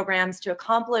implementing programs to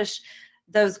accomplish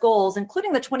those goals,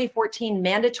 including the 2014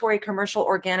 Mandatory Commercial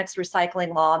Organics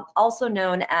Recycling Law, also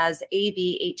known as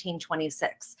AB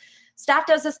 1826. Staff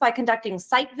does this by conducting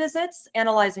site visits,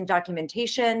 analyzing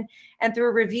documentation, and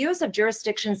through reviews of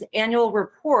jurisdictions' annual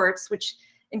reports, which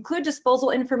include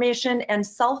disposal information and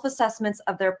self-assessments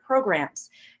of their programs.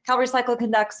 CalRecycle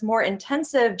conducts more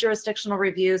intensive jurisdictional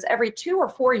reviews every 2 or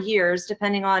 4 years,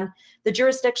 depending on the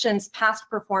jurisdiction's past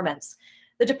performance.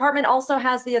 The department also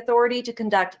has the authority to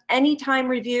conduct anytime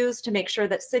reviews to make sure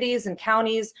that cities and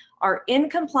counties are in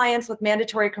compliance with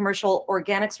mandatory commercial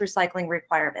organics recycling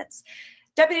requirements.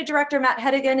 Deputy Director Matt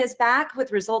Hedigan is back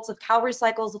with results of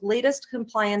CalRecycle's latest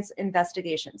compliance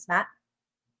investigations. Matt?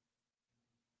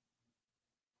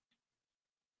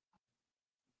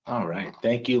 All right,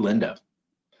 thank you, Linda.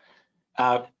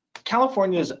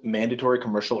 California's mandatory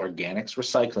commercial organics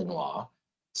recycling law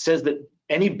says that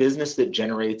any business that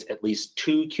generates at least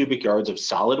 2 cubic yards of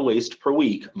solid waste per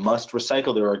week must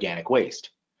recycle their organic waste.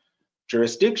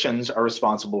 Jurisdictions are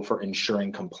responsible for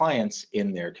ensuring compliance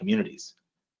in their communities.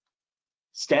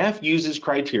 Staff uses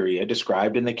criteria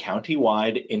described in the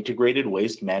County-wide Integrated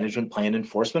Waste Management Plan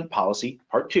Enforcement Policy,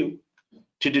 Part 2,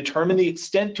 to determine the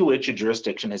extent to which a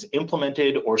jurisdiction has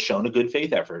implemented or shown a good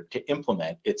faith effort to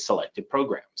implement its selected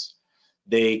programs.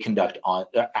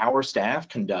 Our staff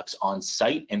conducts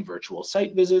on-site and virtual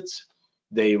site visits.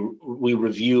 We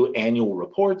review annual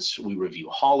reports, we review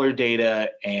hauler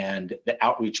data, and the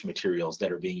outreach materials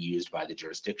that are being used by the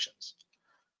jurisdictions.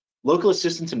 Local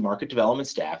assistance and market development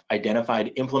staff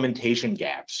identified implementation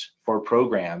gaps for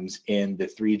programs in the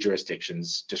 3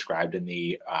 jurisdictions described in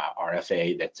the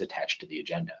RFA that's attached to the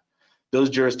agenda. Those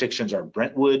jurisdictions are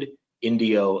Brentwood,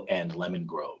 Indio, and Lemon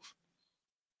Grove.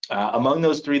 Among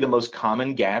those 3, the most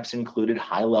common gaps included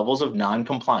high levels of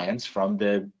non-compliance from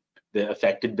the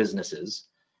affected businesses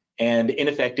and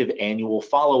ineffective annual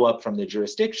follow-up from the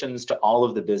jurisdictions to all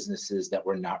of the businesses that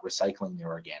were not recycling their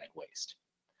organic waste.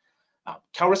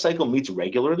 CalRecycle meets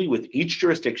regularly with each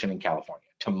jurisdiction in California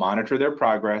to monitor their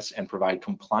progress and provide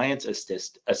compliance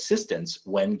assistance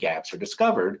when gaps are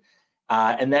discovered.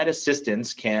 And that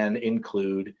assistance can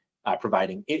include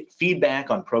providing feedback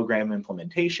on program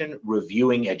implementation,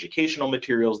 reviewing educational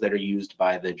materials that are used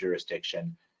by the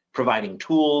jurisdiction, providing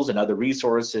tools and other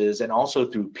resources, and also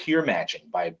through peer matching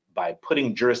by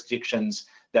putting jurisdictions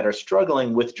that are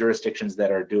struggling with jurisdictions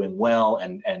that are doing well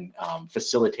and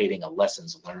facilitating a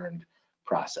lessons learned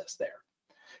process there.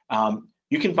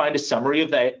 You can find a summary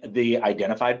of the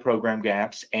identified program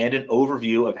gaps and an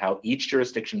overview of how each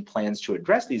jurisdiction plans to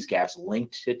address these gaps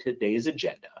linked to today's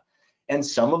agenda. And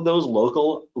some of those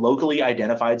locally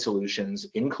identified solutions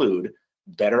include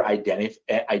better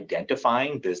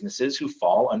identifying businesses who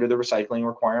fall under the recycling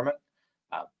requirement,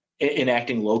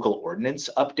 enacting local ordinance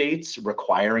updates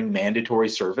requiring mandatory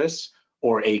service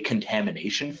or a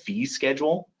contamination fee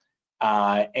schedule,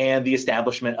 and the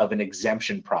establishment of an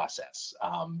exemption process.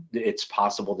 It's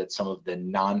possible that some of the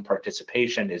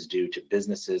non-participation is due to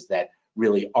businesses that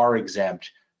really are exempt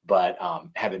but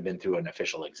haven't been through an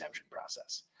official exemption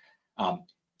process.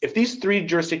 If these 3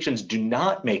 jurisdictions do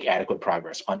not make adequate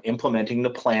progress on implementing the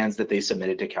plans that they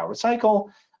submitted to CalRecycle,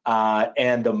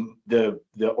 and the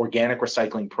organic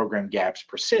recycling program gaps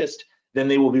persist, then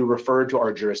they will be referred to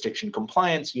our jurisdiction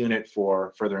compliance unit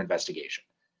for further investigation.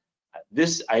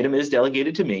 This item is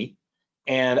delegated to me,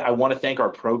 and I want to thank our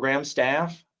program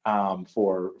staff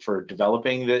for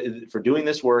doing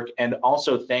this work, and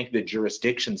also thank the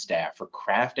jurisdiction staff for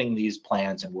crafting these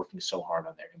plans and working so hard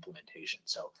on their implementation.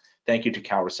 So thank you to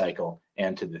CalRecycle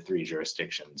and to the 3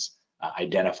 jurisdictions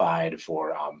identified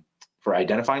for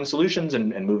identifying solutions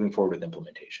and moving forward with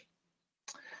implementation.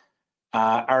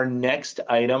 Our next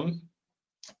item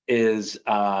is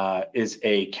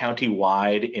a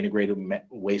county-wide integrated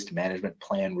waste management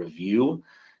plan review.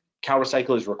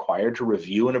 CalRecycle is required to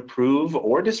review and approve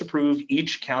or disapprove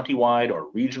each county-wide or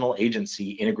regional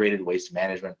agency integrated waste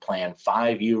management plan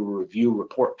 5-year review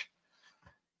report.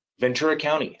 Ventura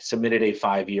County submitted a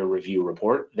 5-year review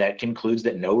report that concludes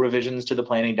that no revisions to the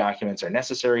planning documents are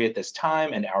necessary at this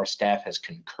time, and our staff has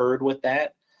concurred with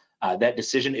that. That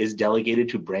decision is delegated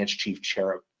to Branch Chief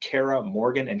Kara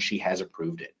Morgan, and she has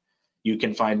approved it. You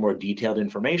can find more detailed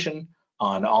information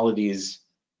on all of these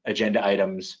agenda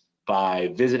items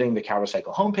by visiting the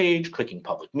CalRecycle homepage, clicking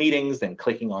public meetings, then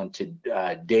clicking on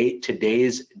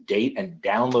today's date and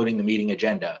downloading the meeting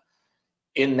agenda.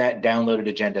 In that downloaded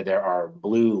agenda, there are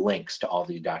blue links to all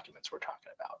these documents we're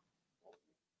talking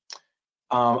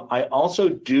about. I also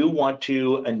do want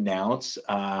to announce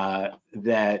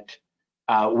that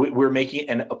we're making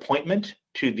an appointment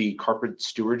to the Carpet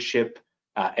Stewardship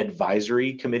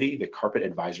Advisory Committee, the Carpet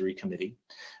Advisory Committee.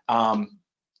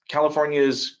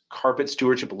 California's carpet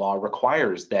stewardship law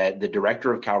requires that the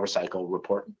director of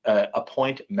CalRecycle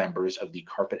appoint members of the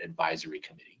Carpet Advisory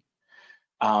Committee.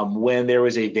 When there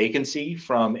was a vacancy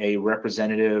from a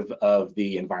representative of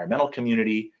the environmental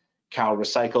community,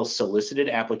 CalRecycle solicited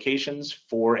applications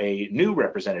for a new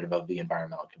representative of the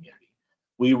environmental community.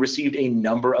 We received a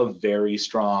number of very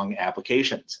strong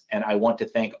applications, and I want to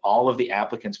thank all of the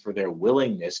applicants for their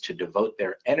willingness to devote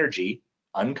their energy,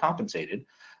 uncompensated,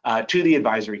 to the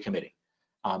advisory committee.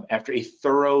 After a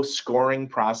thorough scoring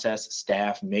process,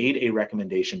 staff made a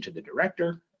recommendation to the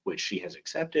director, which she has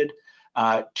accepted,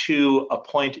 to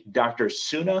appoint Dr.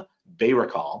 Suna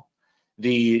Bayrakal,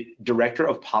 the Director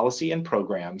of Policy and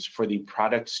Programs for the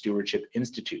Product Stewardship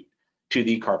Institute, to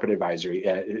the Carpet Advisory,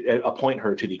 appoint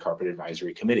her to the Carpet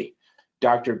Advisory Committee.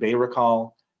 Dr.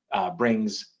 Bayrakal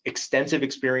brings extensive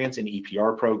experience in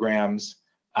EPR programs,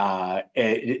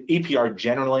 EPR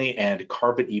generally and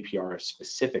carpet EPR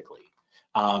specifically.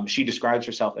 She describes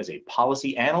herself as a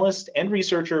policy analyst and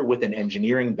researcher with an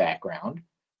engineering background.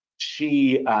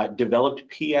 She developed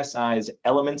PSI's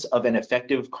Elements of an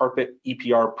Effective Carpet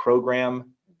EPR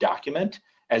Program document,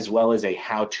 as well as a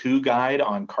how-to guide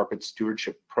on carpet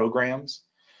stewardship programs.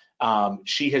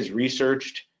 She has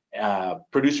researched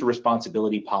producer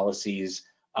responsibility policies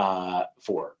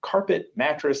for carpet,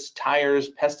 mattress, tires,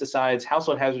 pesticides,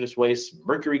 household hazardous waste,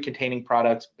 mercury-containing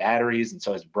products, batteries, and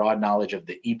so has broad knowledge of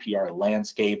the EPR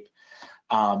landscape.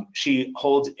 She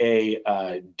holds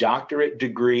a doctorate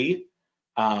degree,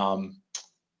 she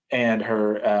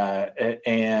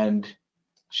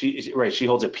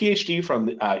holds a PhD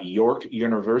from York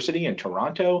University in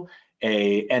Toronto,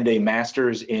 and a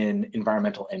master's in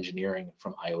environmental engineering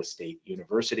from Iowa State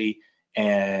University.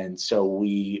 And so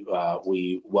we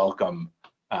welcome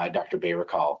Dr.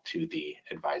 Bayrakal to the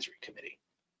advisory committee.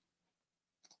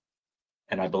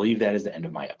 And I believe that is the end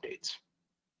of my updates.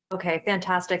 Okay,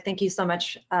 fantastic. Thank you so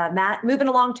much, Matt. Moving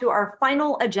along to our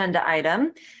final agenda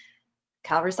item.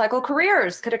 CalRecycle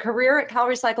careers. Could a career at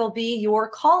CalRecycle be your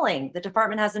calling? The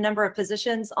department has a number of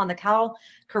positions on the Cal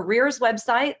Careers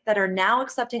website that are now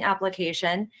accepting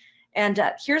application. And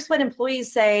here's what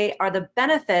employees say are the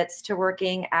benefits to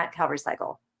working at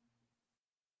CalRecycle.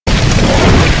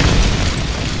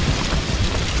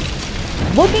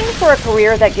 Looking for a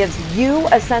career that gives you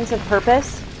a sense of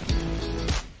purpose?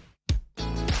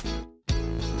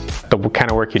 the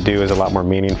kind of work you do is a lot more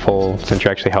meaningful since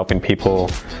you're actually helping people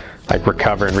like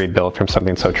recover and rebuild from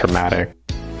something so traumatic.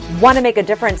 Want to make a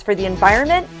difference for the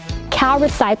environment?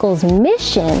 CalRecycle's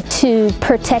mission to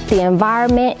protect the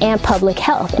environment and public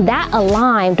health. That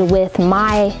aligned with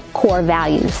my core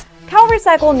values.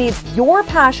 CalRecycle needs your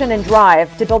passion and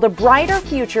drive to build a brighter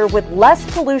future with less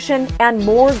pollution and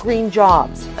more green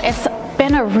jobs. It's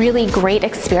been a really great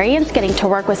experience getting to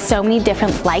work with so many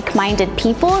different like-minded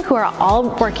people who are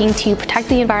all working to protect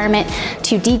the environment,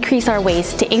 to decrease our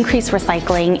waste, to increase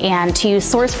recycling, and to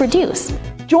source reduce.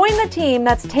 Join the team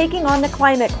that's taking on the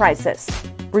climate crisis,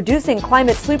 reducing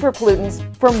climate superpollutants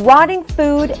from rotting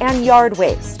food and yard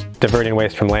waste. Diverting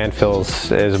waste from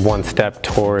landfills is one step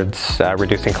towards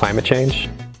reducing climate change.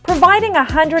 Providing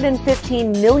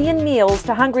 115 million meals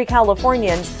to hungry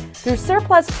Californians through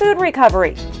surplus food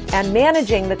recovery and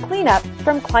managing the cleanup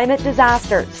from climate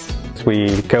disasters.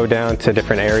 We go down to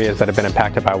different areas that have been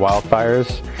impacted by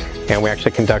wildfires, and we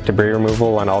actually conduct debris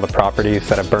removal on all the properties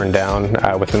that have burned down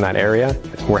within that area.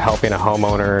 We're helping a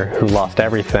homeowner who lost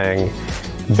everything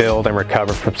build and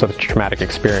recover from such a traumatic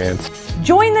experience.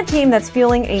 Join the team that's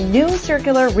fueling a new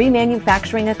circular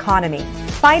remanufacturing economy,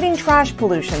 fighting trash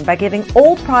pollution by giving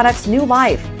old products new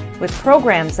life, with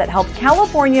programs that help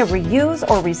California reuse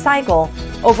or recycle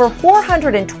over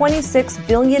 426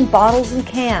 billion bottles and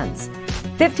cans,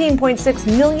 15.6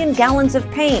 million gallons of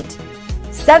paint,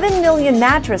 7 million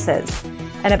mattresses,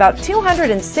 and about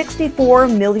 264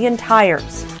 million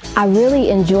tires. I really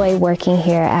enjoy working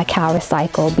here at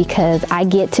CalRecycle because I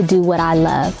get to do what I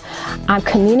love. I'm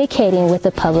communicating with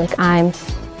the public. I'm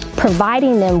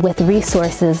providing them with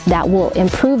resources that will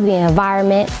improve the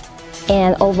environment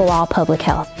and overall public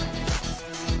health.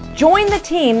 Join the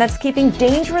team that's keeping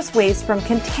dangerous waste from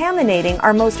contaminating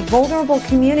our most vulnerable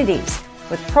communities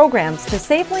with programs to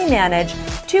safely manage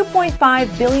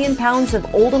 2.5 billion pounds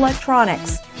of old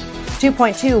electronics,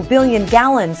 2.2 billion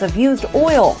gallons of used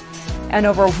oil, and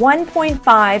over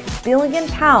 1.5 billion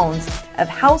pounds of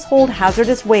household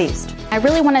hazardous waste. I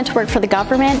really wanted to work for the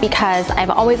government because I've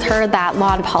always heard that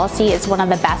law and policy is one of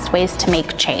the best ways to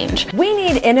make change. We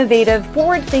need innovative,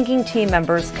 forward-thinking team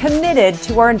members committed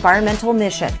to our environmental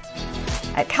mission.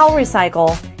 At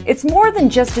CalRecycle, it's more than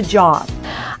just a job.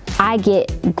 I get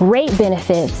great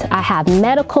benefits. I have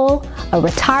medical, a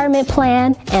retirement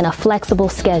plan, and a flexible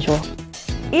schedule.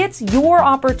 It's your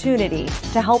opportunity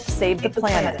to help save the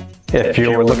planet. If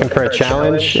you're looking for a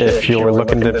challenge, if you're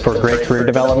looking for great career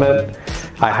development,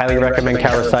 I highly recommend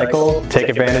CalRecycle. Take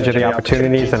advantage of the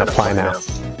opportunities and apply now.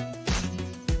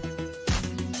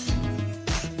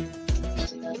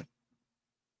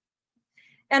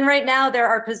 And right now there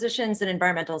are positions in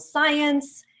environmental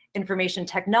science, information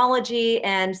technology,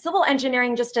 and civil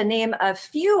engineering, just to name a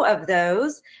few of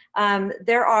those.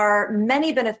 There are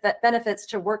many benefits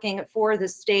to working for the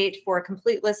state. For a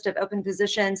complete list of open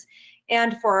positions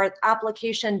and for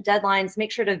application deadlines,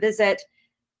 make sure to visit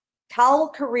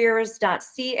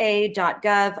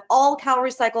calcareers.ca.gov. All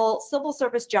CalRecycle civil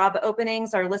service job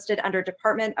openings are listed under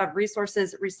Department of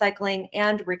Resources, Recycling,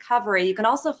 and Recovery. You can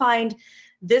also find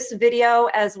this video,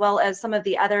 as well as some of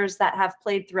the others that have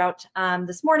played throughout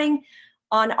this morning,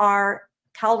 on our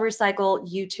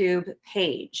CalRecycle YouTube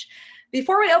page.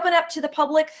 Before we open up to the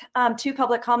public,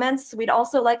 public comments, we'd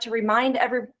also like to remind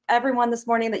everyone this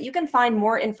morning that you can find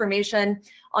more information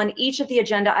on each of the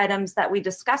agenda items that we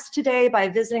discussed today by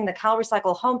visiting the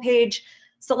CalRecycle homepage,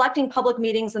 selecting public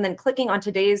meetings, and then clicking on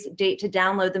today's date to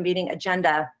download the meeting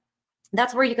agenda.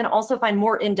 That's where you can also find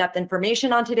more in-depth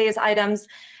information on today's items,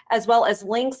 as well as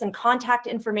links and contact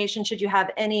information should you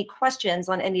have any questions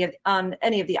on any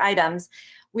of the items.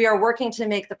 We are working to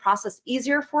make the process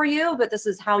easier for you, but this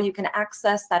is how you can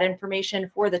access that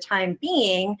information for the time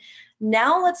being.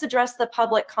 Now let's address the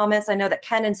public comments. I know that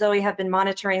Ken and Zoe have been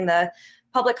monitoring the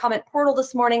public comment portal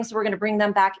this morning, so we're going to bring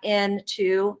them back in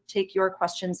to take your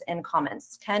questions and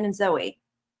comments. Ken and Zoe.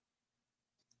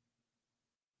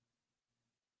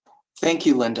 Thank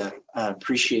you, Linda.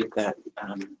 Appreciate that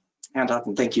handoff,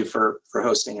 and thank you for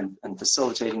hosting and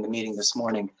facilitating the meeting this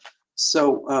morning.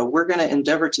 So we're going to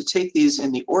endeavor to take these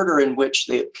in the order in which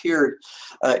they appeared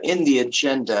in the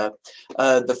agenda.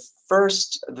 The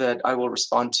first that I will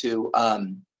respond to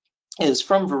is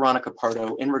from Veronica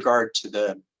Pardo in regard to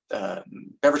the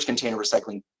beverage container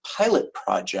recycling pilot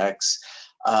projects.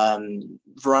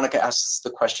 Veronica asks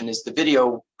the question, is the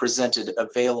video presented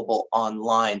available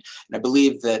online? And I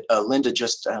believe that Linda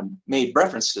just made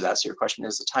reference to that, so your question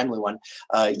is a timely one.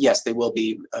 Yes, they will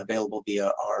be available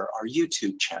via our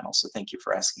YouTube channel, so thank you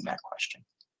for asking that question.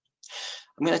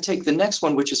 I'm going to take the next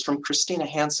one, which is from Christina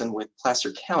Hansen with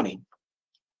Placer County.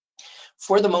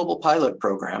 For the mobile pilot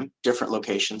program, different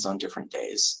locations on different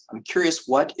days, I'm curious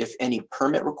what, if any,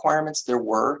 permit requirements there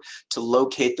were to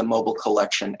locate the mobile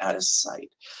collection at a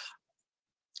site.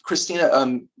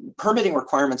 Christina, permitting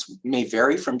requirements may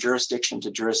vary from jurisdiction to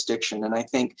jurisdiction, and I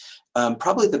think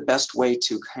probably the best way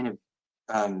to kind of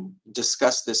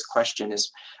discuss this question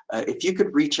is if you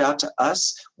could reach out to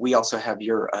us. We also have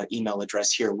your email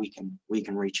address here. We can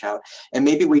reach out, and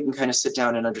maybe we can kind of sit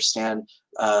down and understand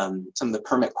some of the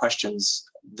permit questions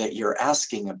that you're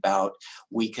asking about.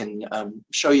 We can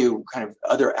show you kind of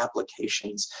other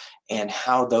applications and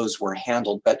how those were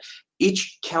handled. But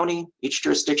each county, each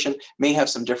jurisdiction may have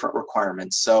some different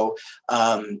requirements. So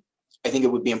I think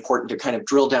it would be important to kind of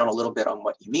drill down a little bit on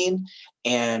what you mean,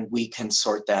 and we can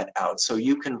sort that out. So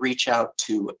you can reach out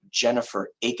to Jennifer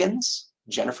Akins,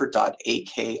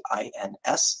 jennifer.akins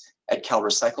at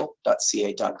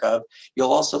calrecycle.ca.gov.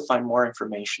 You'll also find more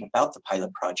information about the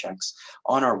pilot projects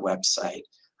on our website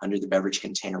under the Beverage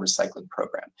Container Recycling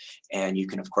Program. And you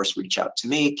can, of course, reach out to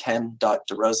me,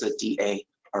 ken.derosa,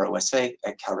 DAROSA,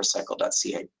 at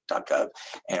calrecycle.ca.gov,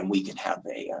 and we can have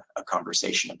a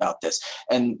conversation about this.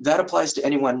 And that applies to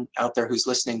anyone out there who's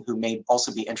listening who may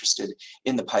also be interested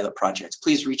in the pilot projects.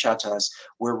 Please reach out to us.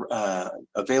 We're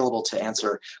available to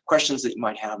answer questions that you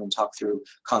might have and talk through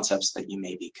concepts that you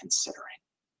may be considering.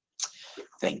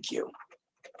 Thank you.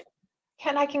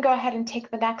 Ken, I can go ahead and take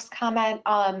the next comment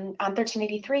on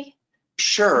 1383.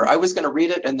 Sure, I was going to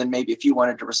read it, and then maybe if you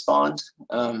wanted to respond,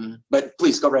 but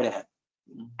please go right ahead.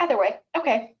 Either way,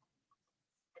 okay.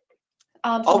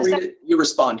 I'll read it, you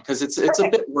respond, because it's a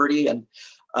bit wordy, and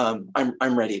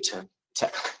I'm ready to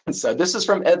tackle. So this is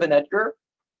from Evan Edgar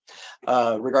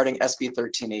regarding SB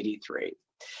 1383.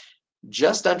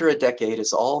 Just under a decade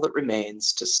is all that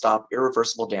remains to stop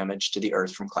irreversible damage to the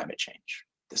Earth from climate change.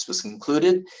 This was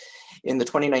concluded in the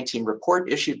 2019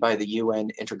 report issued by the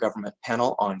UN Intergovernmental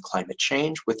Panel on Climate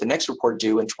Change, with the next report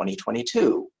due in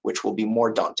 2022, which will be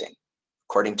more daunting.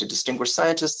 According to distinguished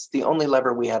scientists, the only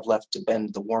lever we have left to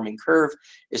bend the warming curve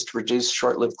is to reduce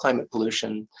short-lived climate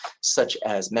pollution, such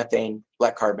as methane,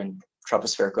 black carbon,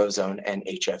 tropospheric ozone, and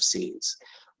HFCs.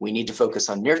 We need to focus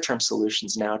on near-term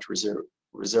solutions now to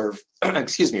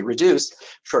reduce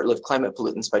short-lived climate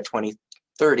pollutants by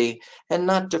 2030, and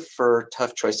not defer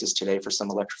tough choices today for some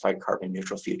electrified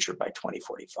carbon-neutral future by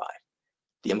 2045.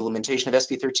 The implementation of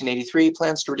SB 1383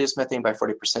 plans to reduce methane by 40%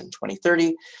 in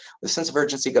 2030. With a sense of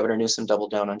urgency, Governor Newsom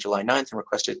doubled down on July 9th and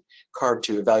requested CARB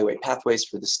to evaluate pathways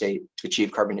for the state to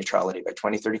achieve carbon neutrality by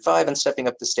 2035, and stepping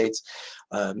up the state's,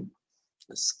 I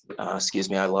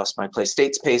lost my place,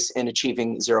 state's pace in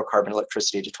achieving zero carbon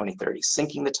electricity to 2030.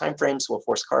 Syncing the timeframes will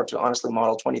force CARB to honestly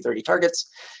model 2030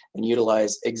 targets and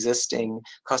utilize existing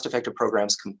cost-effective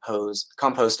programs,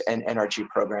 compost and NRG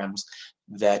programs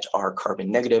that are carbon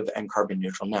negative and carbon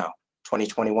neutral now.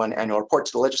 2021 annual report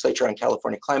to the legislature on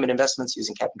California climate investments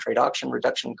using cap and trade auction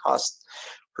reduction costs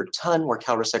per ton, where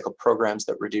CalRecycle programs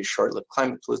that reduce short-lived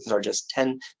climate pollutants are just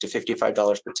 $10 to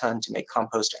 $55 per ton to make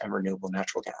compost and renewable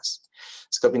natural gas.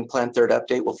 Scoping plan third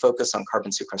update will focus on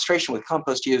carbon sequestration with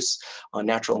compost use on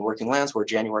natural and working lands, where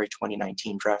January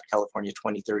 2019 draft California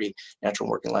 2030 natural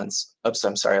and working lands, oops,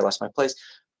 I'm sorry, I lost my place,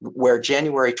 where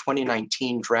January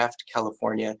 2019 draft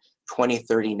California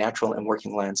 2030 Natural and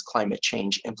Working Lands Climate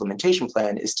Change Implementation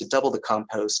Plan is to double the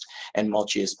compost and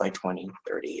mulch use by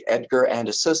 2030. Edgar and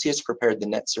Associates prepared the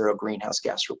Net Zero Greenhouse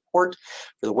Gas Report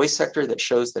for the waste sector that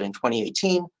shows that in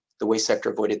 2018, the waste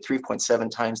sector avoided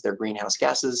 3.7 times their greenhouse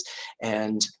gases,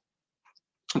 and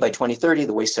by 2030,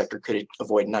 the waste sector could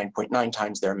avoid 9.9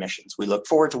 times their emissions. We look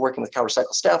forward to working with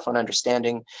CalRecycle staff on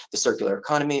understanding the circular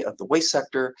economy of the waste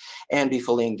sector and be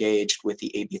fully engaged with the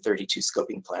AB 32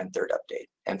 Scoping Plan third update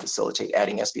and facilitate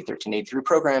adding SB 1383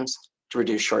 programs to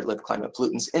reduce short-lived climate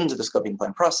pollutants into the Scoping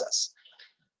Plan process.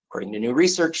 According to new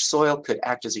research, soil could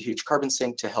act as a huge carbon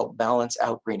sink to help balance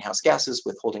out greenhouse gases,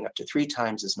 withholding up to 3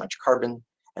 times as much carbon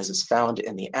as is found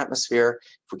in the atmosphere.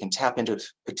 If we can tap into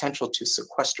potential to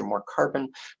sequester more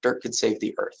carbon, dirt could save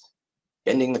the Earth.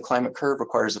 Bending the climate curve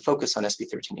requires a focus on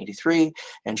SB 1383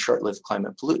 and short-lived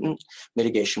climate pollutant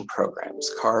mitigation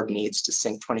programs. CARB needs to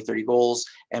sync 2030 goals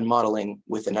and modeling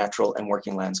with the natural and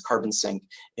working lands carbon sink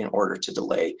in order to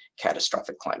delay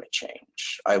catastrophic climate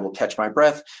change. I will catch my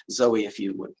breath. Zoe, if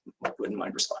you wouldn't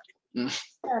mind responding.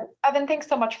 Sure. Evan, thanks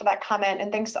so much for that comment,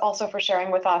 and thanks also for sharing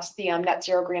with us the Net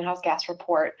Zero Greenhouse Gas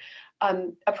Report.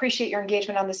 Appreciate your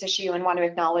engagement on this issue and want to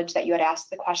acknowledge that you had asked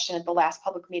the question at the last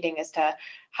public meeting as to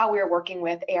how we are working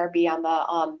with ARB on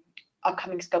the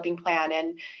upcoming scoping plan.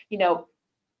 And, you know,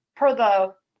 per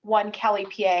the One Cal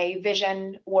EPA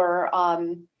vision, we're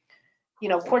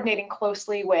coordinating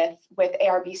closely with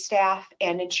ARB staff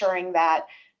and ensuring that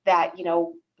that, you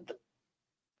know,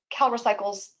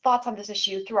 CalRecycle's thoughts on this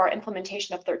issue through our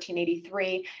implementation of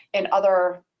 1383 and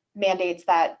other mandates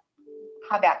that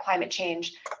combat climate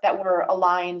change, that we're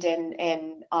aligned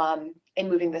in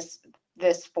moving this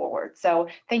forward. So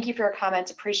thank you for your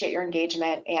comments, appreciate your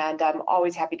engagement, and I'm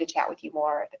always happy to chat with you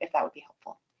more if that would be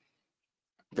helpful.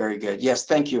 Very good. Yes,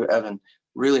 thank you, Evan.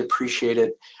 Really appreciate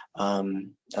it.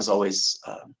 As always,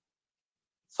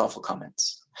 thoughtful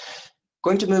comments.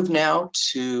 Going to move now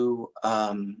to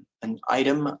an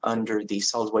item under the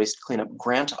solid waste cleanup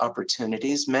grant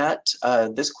opportunities. Matt,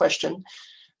 this question: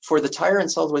 for the tire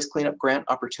and solid waste cleanup grant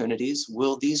opportunities,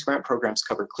 will these grant programs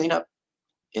cover cleanup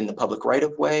in the public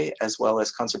right-of-way as well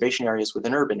as conservation areas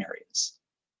within urban areas?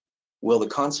 Will the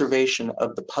conservation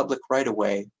of the public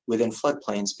right-of-way within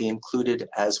floodplains be included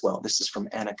as well? This is from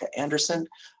Annika Anderson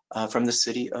from the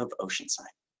city of Oceanside.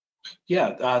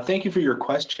 Yeah, thank you for your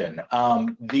question.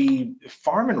 The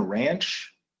farm and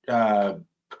ranch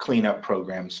cleanup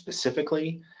program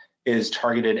specifically is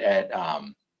targeted at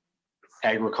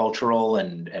agricultural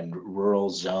and rural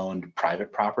zoned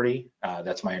private property.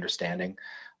 That's my understanding.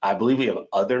 I believe we have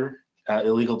other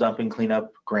illegal dumping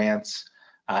cleanup grants,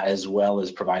 as well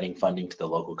as providing funding to the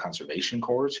local conservation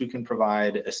corps who can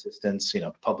provide assistance, you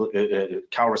know, public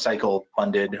CalRecycle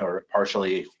funded or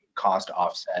partially cost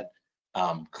offset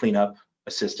cleanup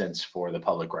assistance for the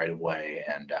public right of way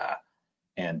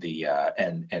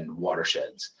and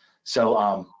watersheds.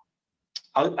 So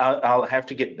I'll have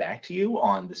to get back to you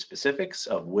on the specifics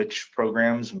of which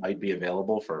programs might be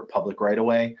available for public right of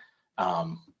way,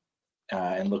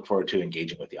 and look forward to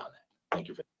engaging with you on that. Thank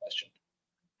you for the question.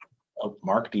 Oh,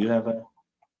 Mark, do you have a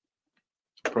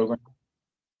program?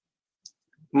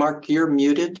 Mark, you're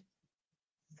muted.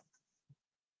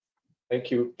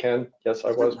 Thank you, Ken. Yes,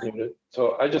 I was muted.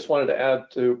 So I just wanted to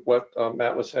add to what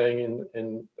Matt was saying.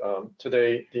 In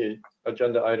today, the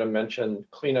agenda item mentioned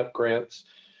cleanup grants,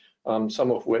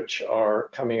 some of which are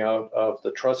coming out of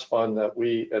the trust fund that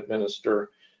we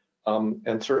administer.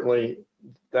 And certainly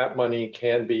that money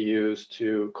can be used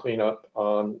to clean up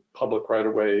on public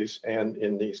right-of-ways and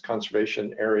in these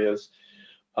conservation areas.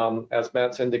 As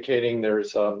Matt's indicating,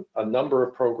 there's a number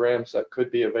of programs that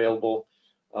could be available.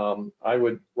 I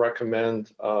would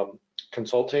recommend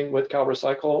consulting with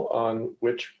CalRecycle on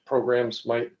which programs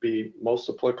might be most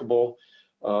applicable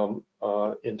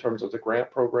in terms of the grant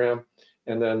program.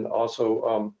 And then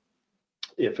also,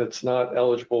 if it's not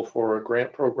eligible for a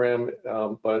grant program,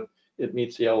 but it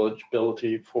meets the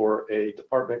eligibility for a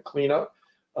department cleanup,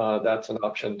 that's an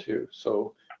option too.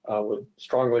 So I would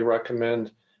strongly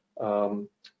recommend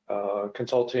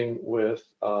consulting with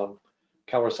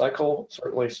CalRecycle.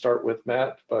 Certainly start with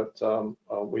Matt, but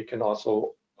we can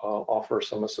also offer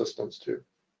some assistance too.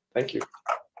 Thank you.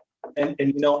 And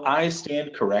you know, I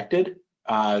stand corrected.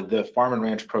 The farm and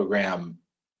ranch program,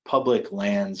 public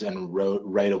lands and road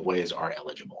right-of-ways are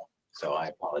eligible. So I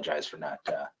apologize for not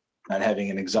having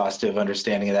an exhaustive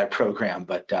understanding of that program,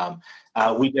 but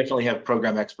we definitely have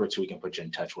program experts who we can put you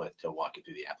in touch with to walk you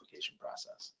through the application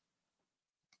process.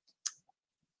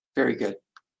 Very good.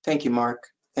 Thank you, Mark.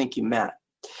 Thank you, Matt.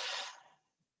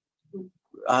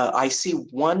 I see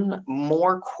one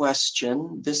more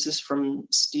question. This is from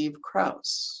Steve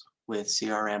Krause with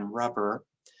CRM Rubber.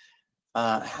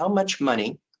 How much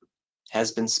money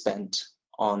has been spent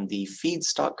on the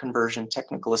feedstock conversion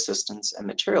technical assistance and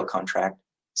material contract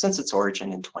since its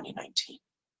origin in 2019?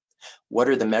 What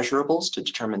are the measurables to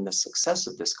determine the success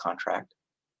of this contract?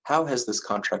 How has this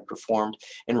contract performed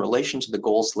in relation to the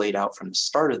goals laid out from the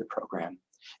start of the program?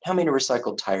 How many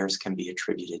recycled tires can be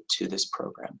attributed to this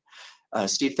program?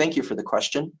 Steve, thank you for the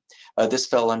question. This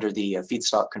fell under the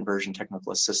feedstock conversion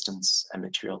technical assistance and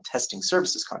material testing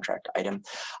services contract item.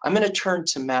 I'm going to turn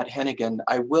to Matt Hennigan.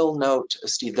 I will note,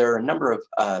 Steve, there are a number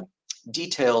of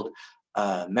detailed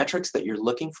metrics that you're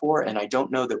looking for, and I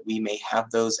don't know that we may have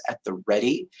those at the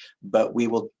ready, but we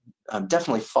will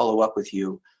definitely follow up with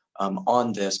you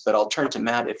on this. But I'll turn to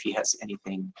Matt if he has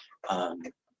anything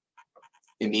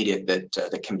immediate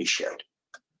that can be shared.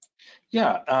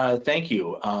 Yeah, thank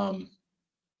you.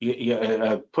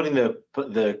 Putting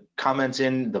the comments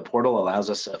in the portal allows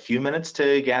us a few minutes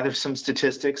to gather some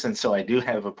statistics, and so I do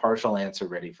have a partial answer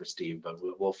ready for Steve, but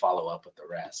we'll follow up with the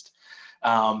rest.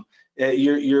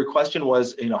 Your question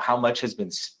was, you know, how much has been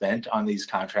spent on these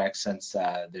contracts since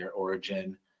their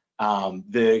origin?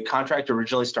 The contract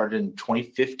originally started in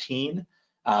 2015.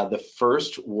 The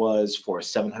first was for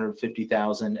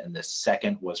 $750,000, and the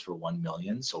second was for $1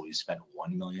 million. So we spent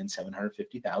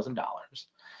 $1,750,000.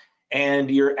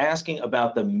 And you're asking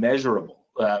about the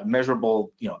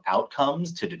measurable, you know,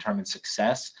 outcomes to determine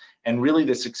success. And really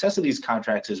the success of these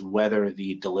contracts is whether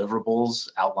the deliverables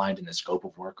outlined in the scope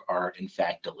of work are in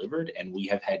fact delivered, and we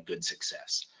have had good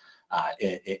success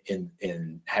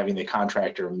in having the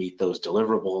contractor meet those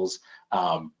deliverables,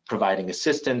 providing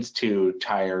assistance to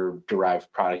tire-derived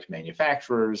product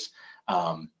manufacturers,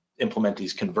 implement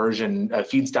these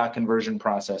feedstock conversion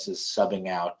processes, subbing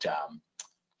out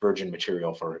virgin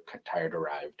material for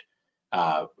tire-derived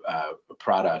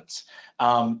products.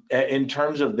 In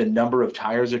terms of the number of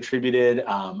tires attributed,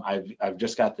 I've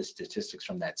just got the statistics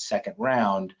from that second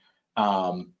round,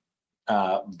 but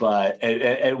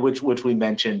which we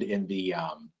mentioned in the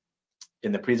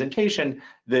presentation.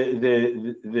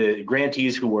 The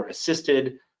grantees who were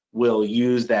assisted will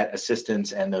use that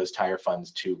assistance and those tire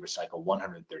funds to recycle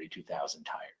 132,000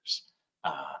 tires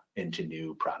into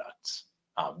new products.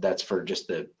 That's for just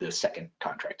the second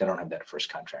contract. I don't have that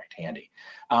first contract handy.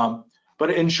 But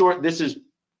in short, this is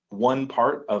one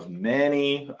part of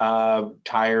many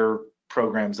tire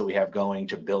programs that we have going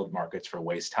to build markets for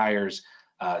waste tires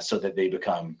so that they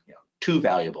become too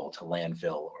valuable to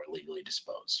landfill or legally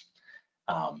dispose.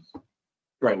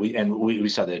 Right, we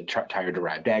saw the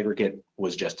tire-derived aggregate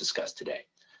was just discussed today.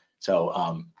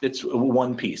 So it's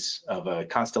one piece of a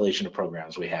constellation of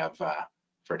programs we have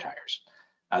for tires.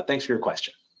 Thanks for your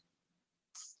question.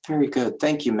 Very good.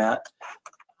 Thank you, Matt.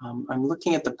 I'm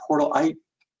looking at the portal. I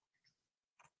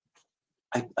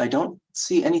don't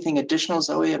see anything additional.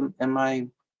 Zoe, am I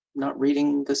not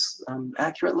reading this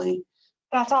accurately?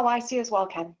 That's all I see as well,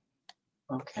 Ken.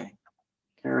 Okay.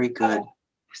 Very good.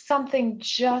 Something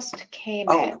just came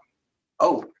in.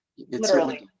 Oh, it's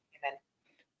literally came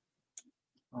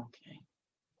in. Okay.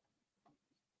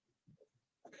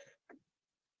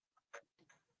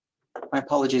 My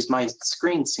apologies. My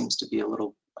screen seems to be a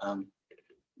little.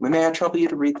 May I trouble you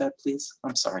to read that, please?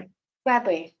 I'm sorry.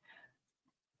 Gladly.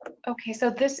 Okay,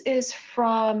 so this is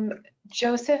from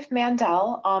Joseph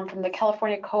Mandel from the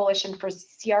California Coalition for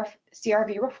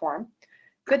CRV Reform.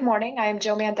 Good morning, I am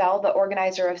Joe Mandel, the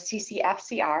organizer of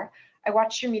CCFCR. I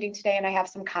watched your meeting today and I have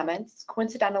some comments.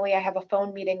 Coincidentally, I have a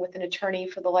phone meeting with an attorney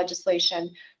for the legislation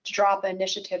to draw up an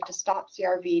initiative to stop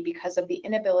CRV because of the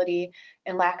inability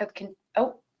and lack of,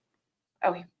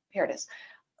 here it is.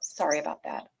 Sorry about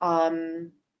that.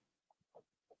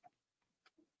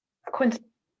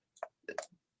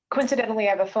 Coincidentally, I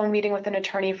have a phone meeting with an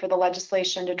attorney for the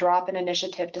legislation to draw up an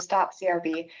initiative to stop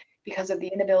CRV because of the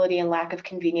inability and lack of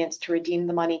convenience to redeem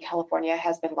the money California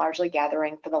has been largely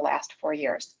gathering for the last 4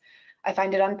 years. I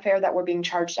find it unfair that we're being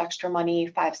charged extra money,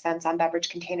 5 cents on beverage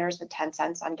containers and 10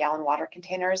 cents on gallon water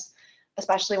containers,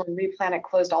 especially when Replanet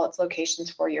closed all its locations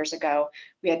 4 years ago.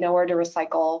 We had nowhere to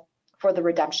recycle for the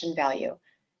redemption value.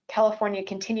 California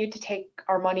continued to take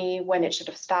our money when it should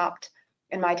have stopped.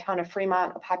 In my town of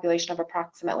Fremont, a population of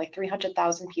approximately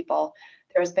 300,000 people,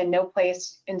 there has been no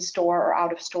place in store or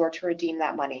out of store to redeem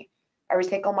that money. I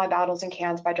recycle my bottles and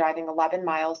cans by driving 11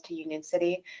 miles to Union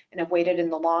City and have waited in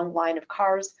the long line of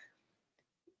cars.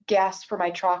 Gas for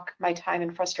my truck, my time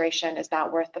and frustration is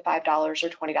not worth the $5 or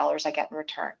 $20 I get in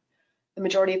return. The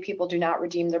majority of people do not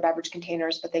redeem their beverage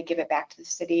containers, but they give it back to the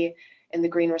city in the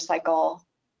green recycle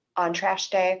on trash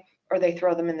day, or they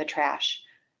throw them in the trash.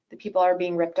 The people are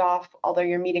being ripped off. Although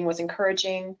your meeting was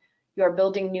encouraging, you are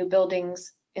building new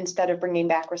buildings instead of bringing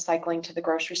back recycling to the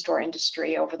grocery store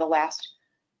industry. Over the last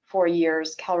 4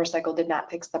 years, CalRecycle did not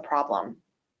fix the problem.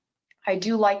 I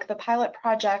do like the pilot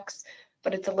projects,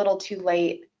 but it's a little too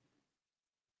late.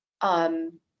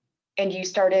 And you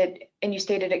stated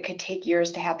it could take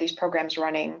years to have these programs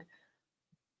running.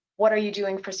 What are you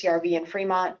doing for CRV in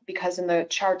Fremont? Because in the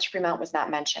charts, Fremont was not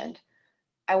mentioned.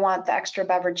 I want the extra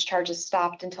beverage charges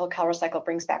stopped until CalRecycle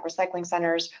brings back recycling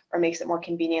centers or makes it more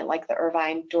convenient, like the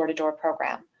Irvine door-to-door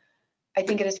program. I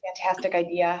think it is a fantastic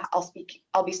idea.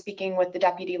 I'll be speaking with the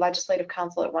Deputy Legislative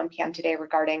Counsel at 1 p.m. today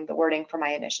regarding the wording for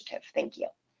my initiative. Thank you.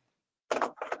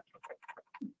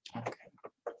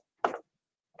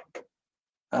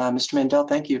 Mr. Mandel,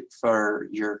 thank you for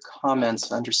your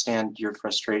comments. I understand your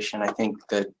frustration. I think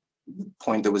that the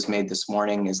point that was made this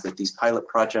morning is that these pilot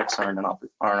projects are an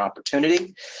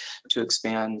opportunity to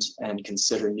expand and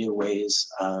consider new ways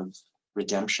of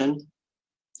redemption.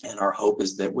 And our hope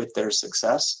is that with their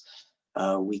success,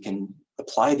 we can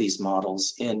apply these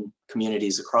models in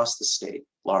communities across the state,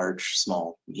 large,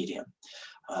 small, medium.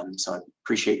 So I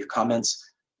appreciate your comments,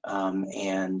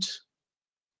 and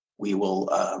we will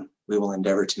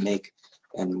endeavor to make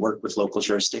and work with local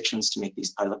jurisdictions to make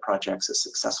these pilot projects as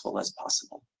successful as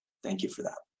possible. Thank you for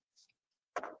that.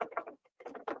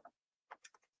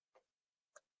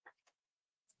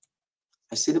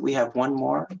 I see that we have one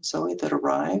more, Zoe, that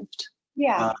arrived.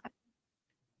 Yeah.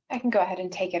 I can go ahead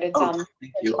and take it. It's thank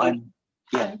you.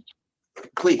 Yeah,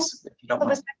 please, if you don't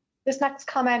mind. This next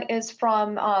comment is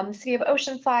from the City of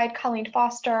Oceanside, Colleen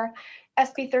Foster.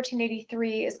 SB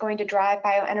 1383 is going to drive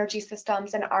bioenergy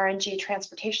systems and RNG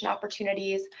transportation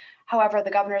opportunities. However, the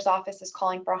governor's office is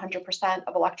calling for 100%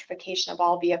 of electrification of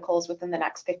all vehicles within the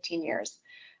next 15 years.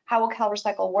 How will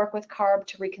CalRecycle work with CARB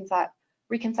to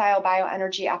reconcile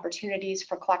bioenergy opportunities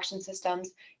for collection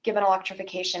systems, given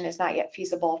electrification is not yet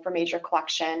feasible for major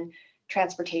collection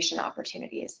transportation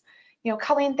opportunities?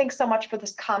 Colleen, thanks so much for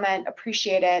this comment.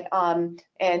 Appreciate it.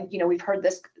 And we've heard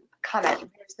this comment,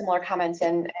 similar comments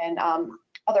in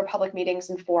other public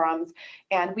meetings and forums.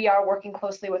 And we are working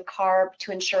closely with CARB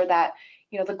to ensure that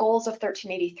the goals of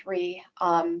 1383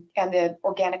 and the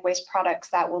organic waste products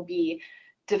that will be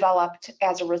developed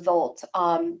as a result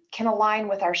can align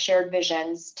with our shared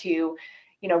visions to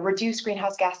reduce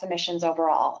greenhouse gas emissions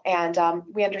overall. And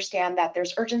we understand that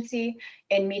there's urgency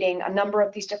in meeting a number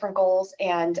of these different goals,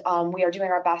 and we are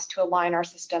doing our best to align our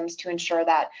systems to ensure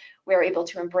that we are able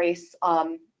to embrace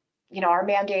our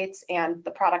mandates and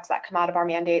the products that come out of our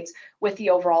mandates with the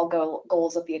overall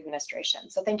goals of the administration.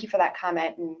 So thank you for that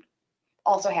comment, and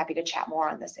also happy to chat more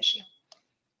on this issue.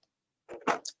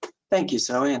 Thank you,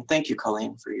 Zoe, and thank you,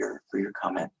 Colleen, for your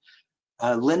comment.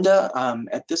 Linda,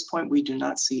 at this point, we do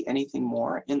not see anything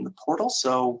more in the portal,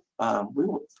 so we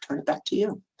will turn it back to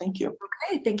you. Thank you.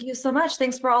 Okay, thank you so much.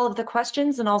 Thanks for all of the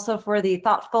questions and also for the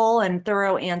thoughtful and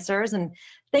thorough answers. And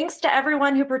thanks to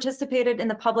everyone who participated in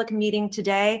the public meeting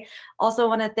today. Also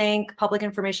want to thank Public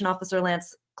Information Officer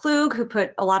Lance Klug, who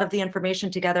put a lot of the information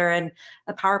together in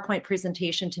a PowerPoint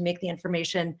presentation to make the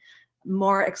information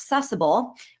more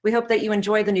accessible. We hope that you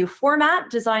enjoy the new format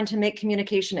designed to make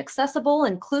communication accessible,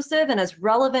 inclusive, and as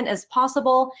relevant as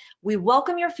possible. We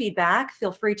welcome your feedback.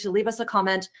 Feel free to leave us a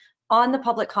comment on the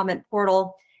public comment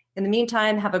portal. In the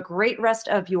meantime, have a great rest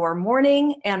of your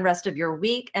morning and rest of your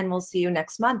week, and we'll see you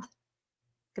next month.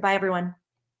 Goodbye, everyone.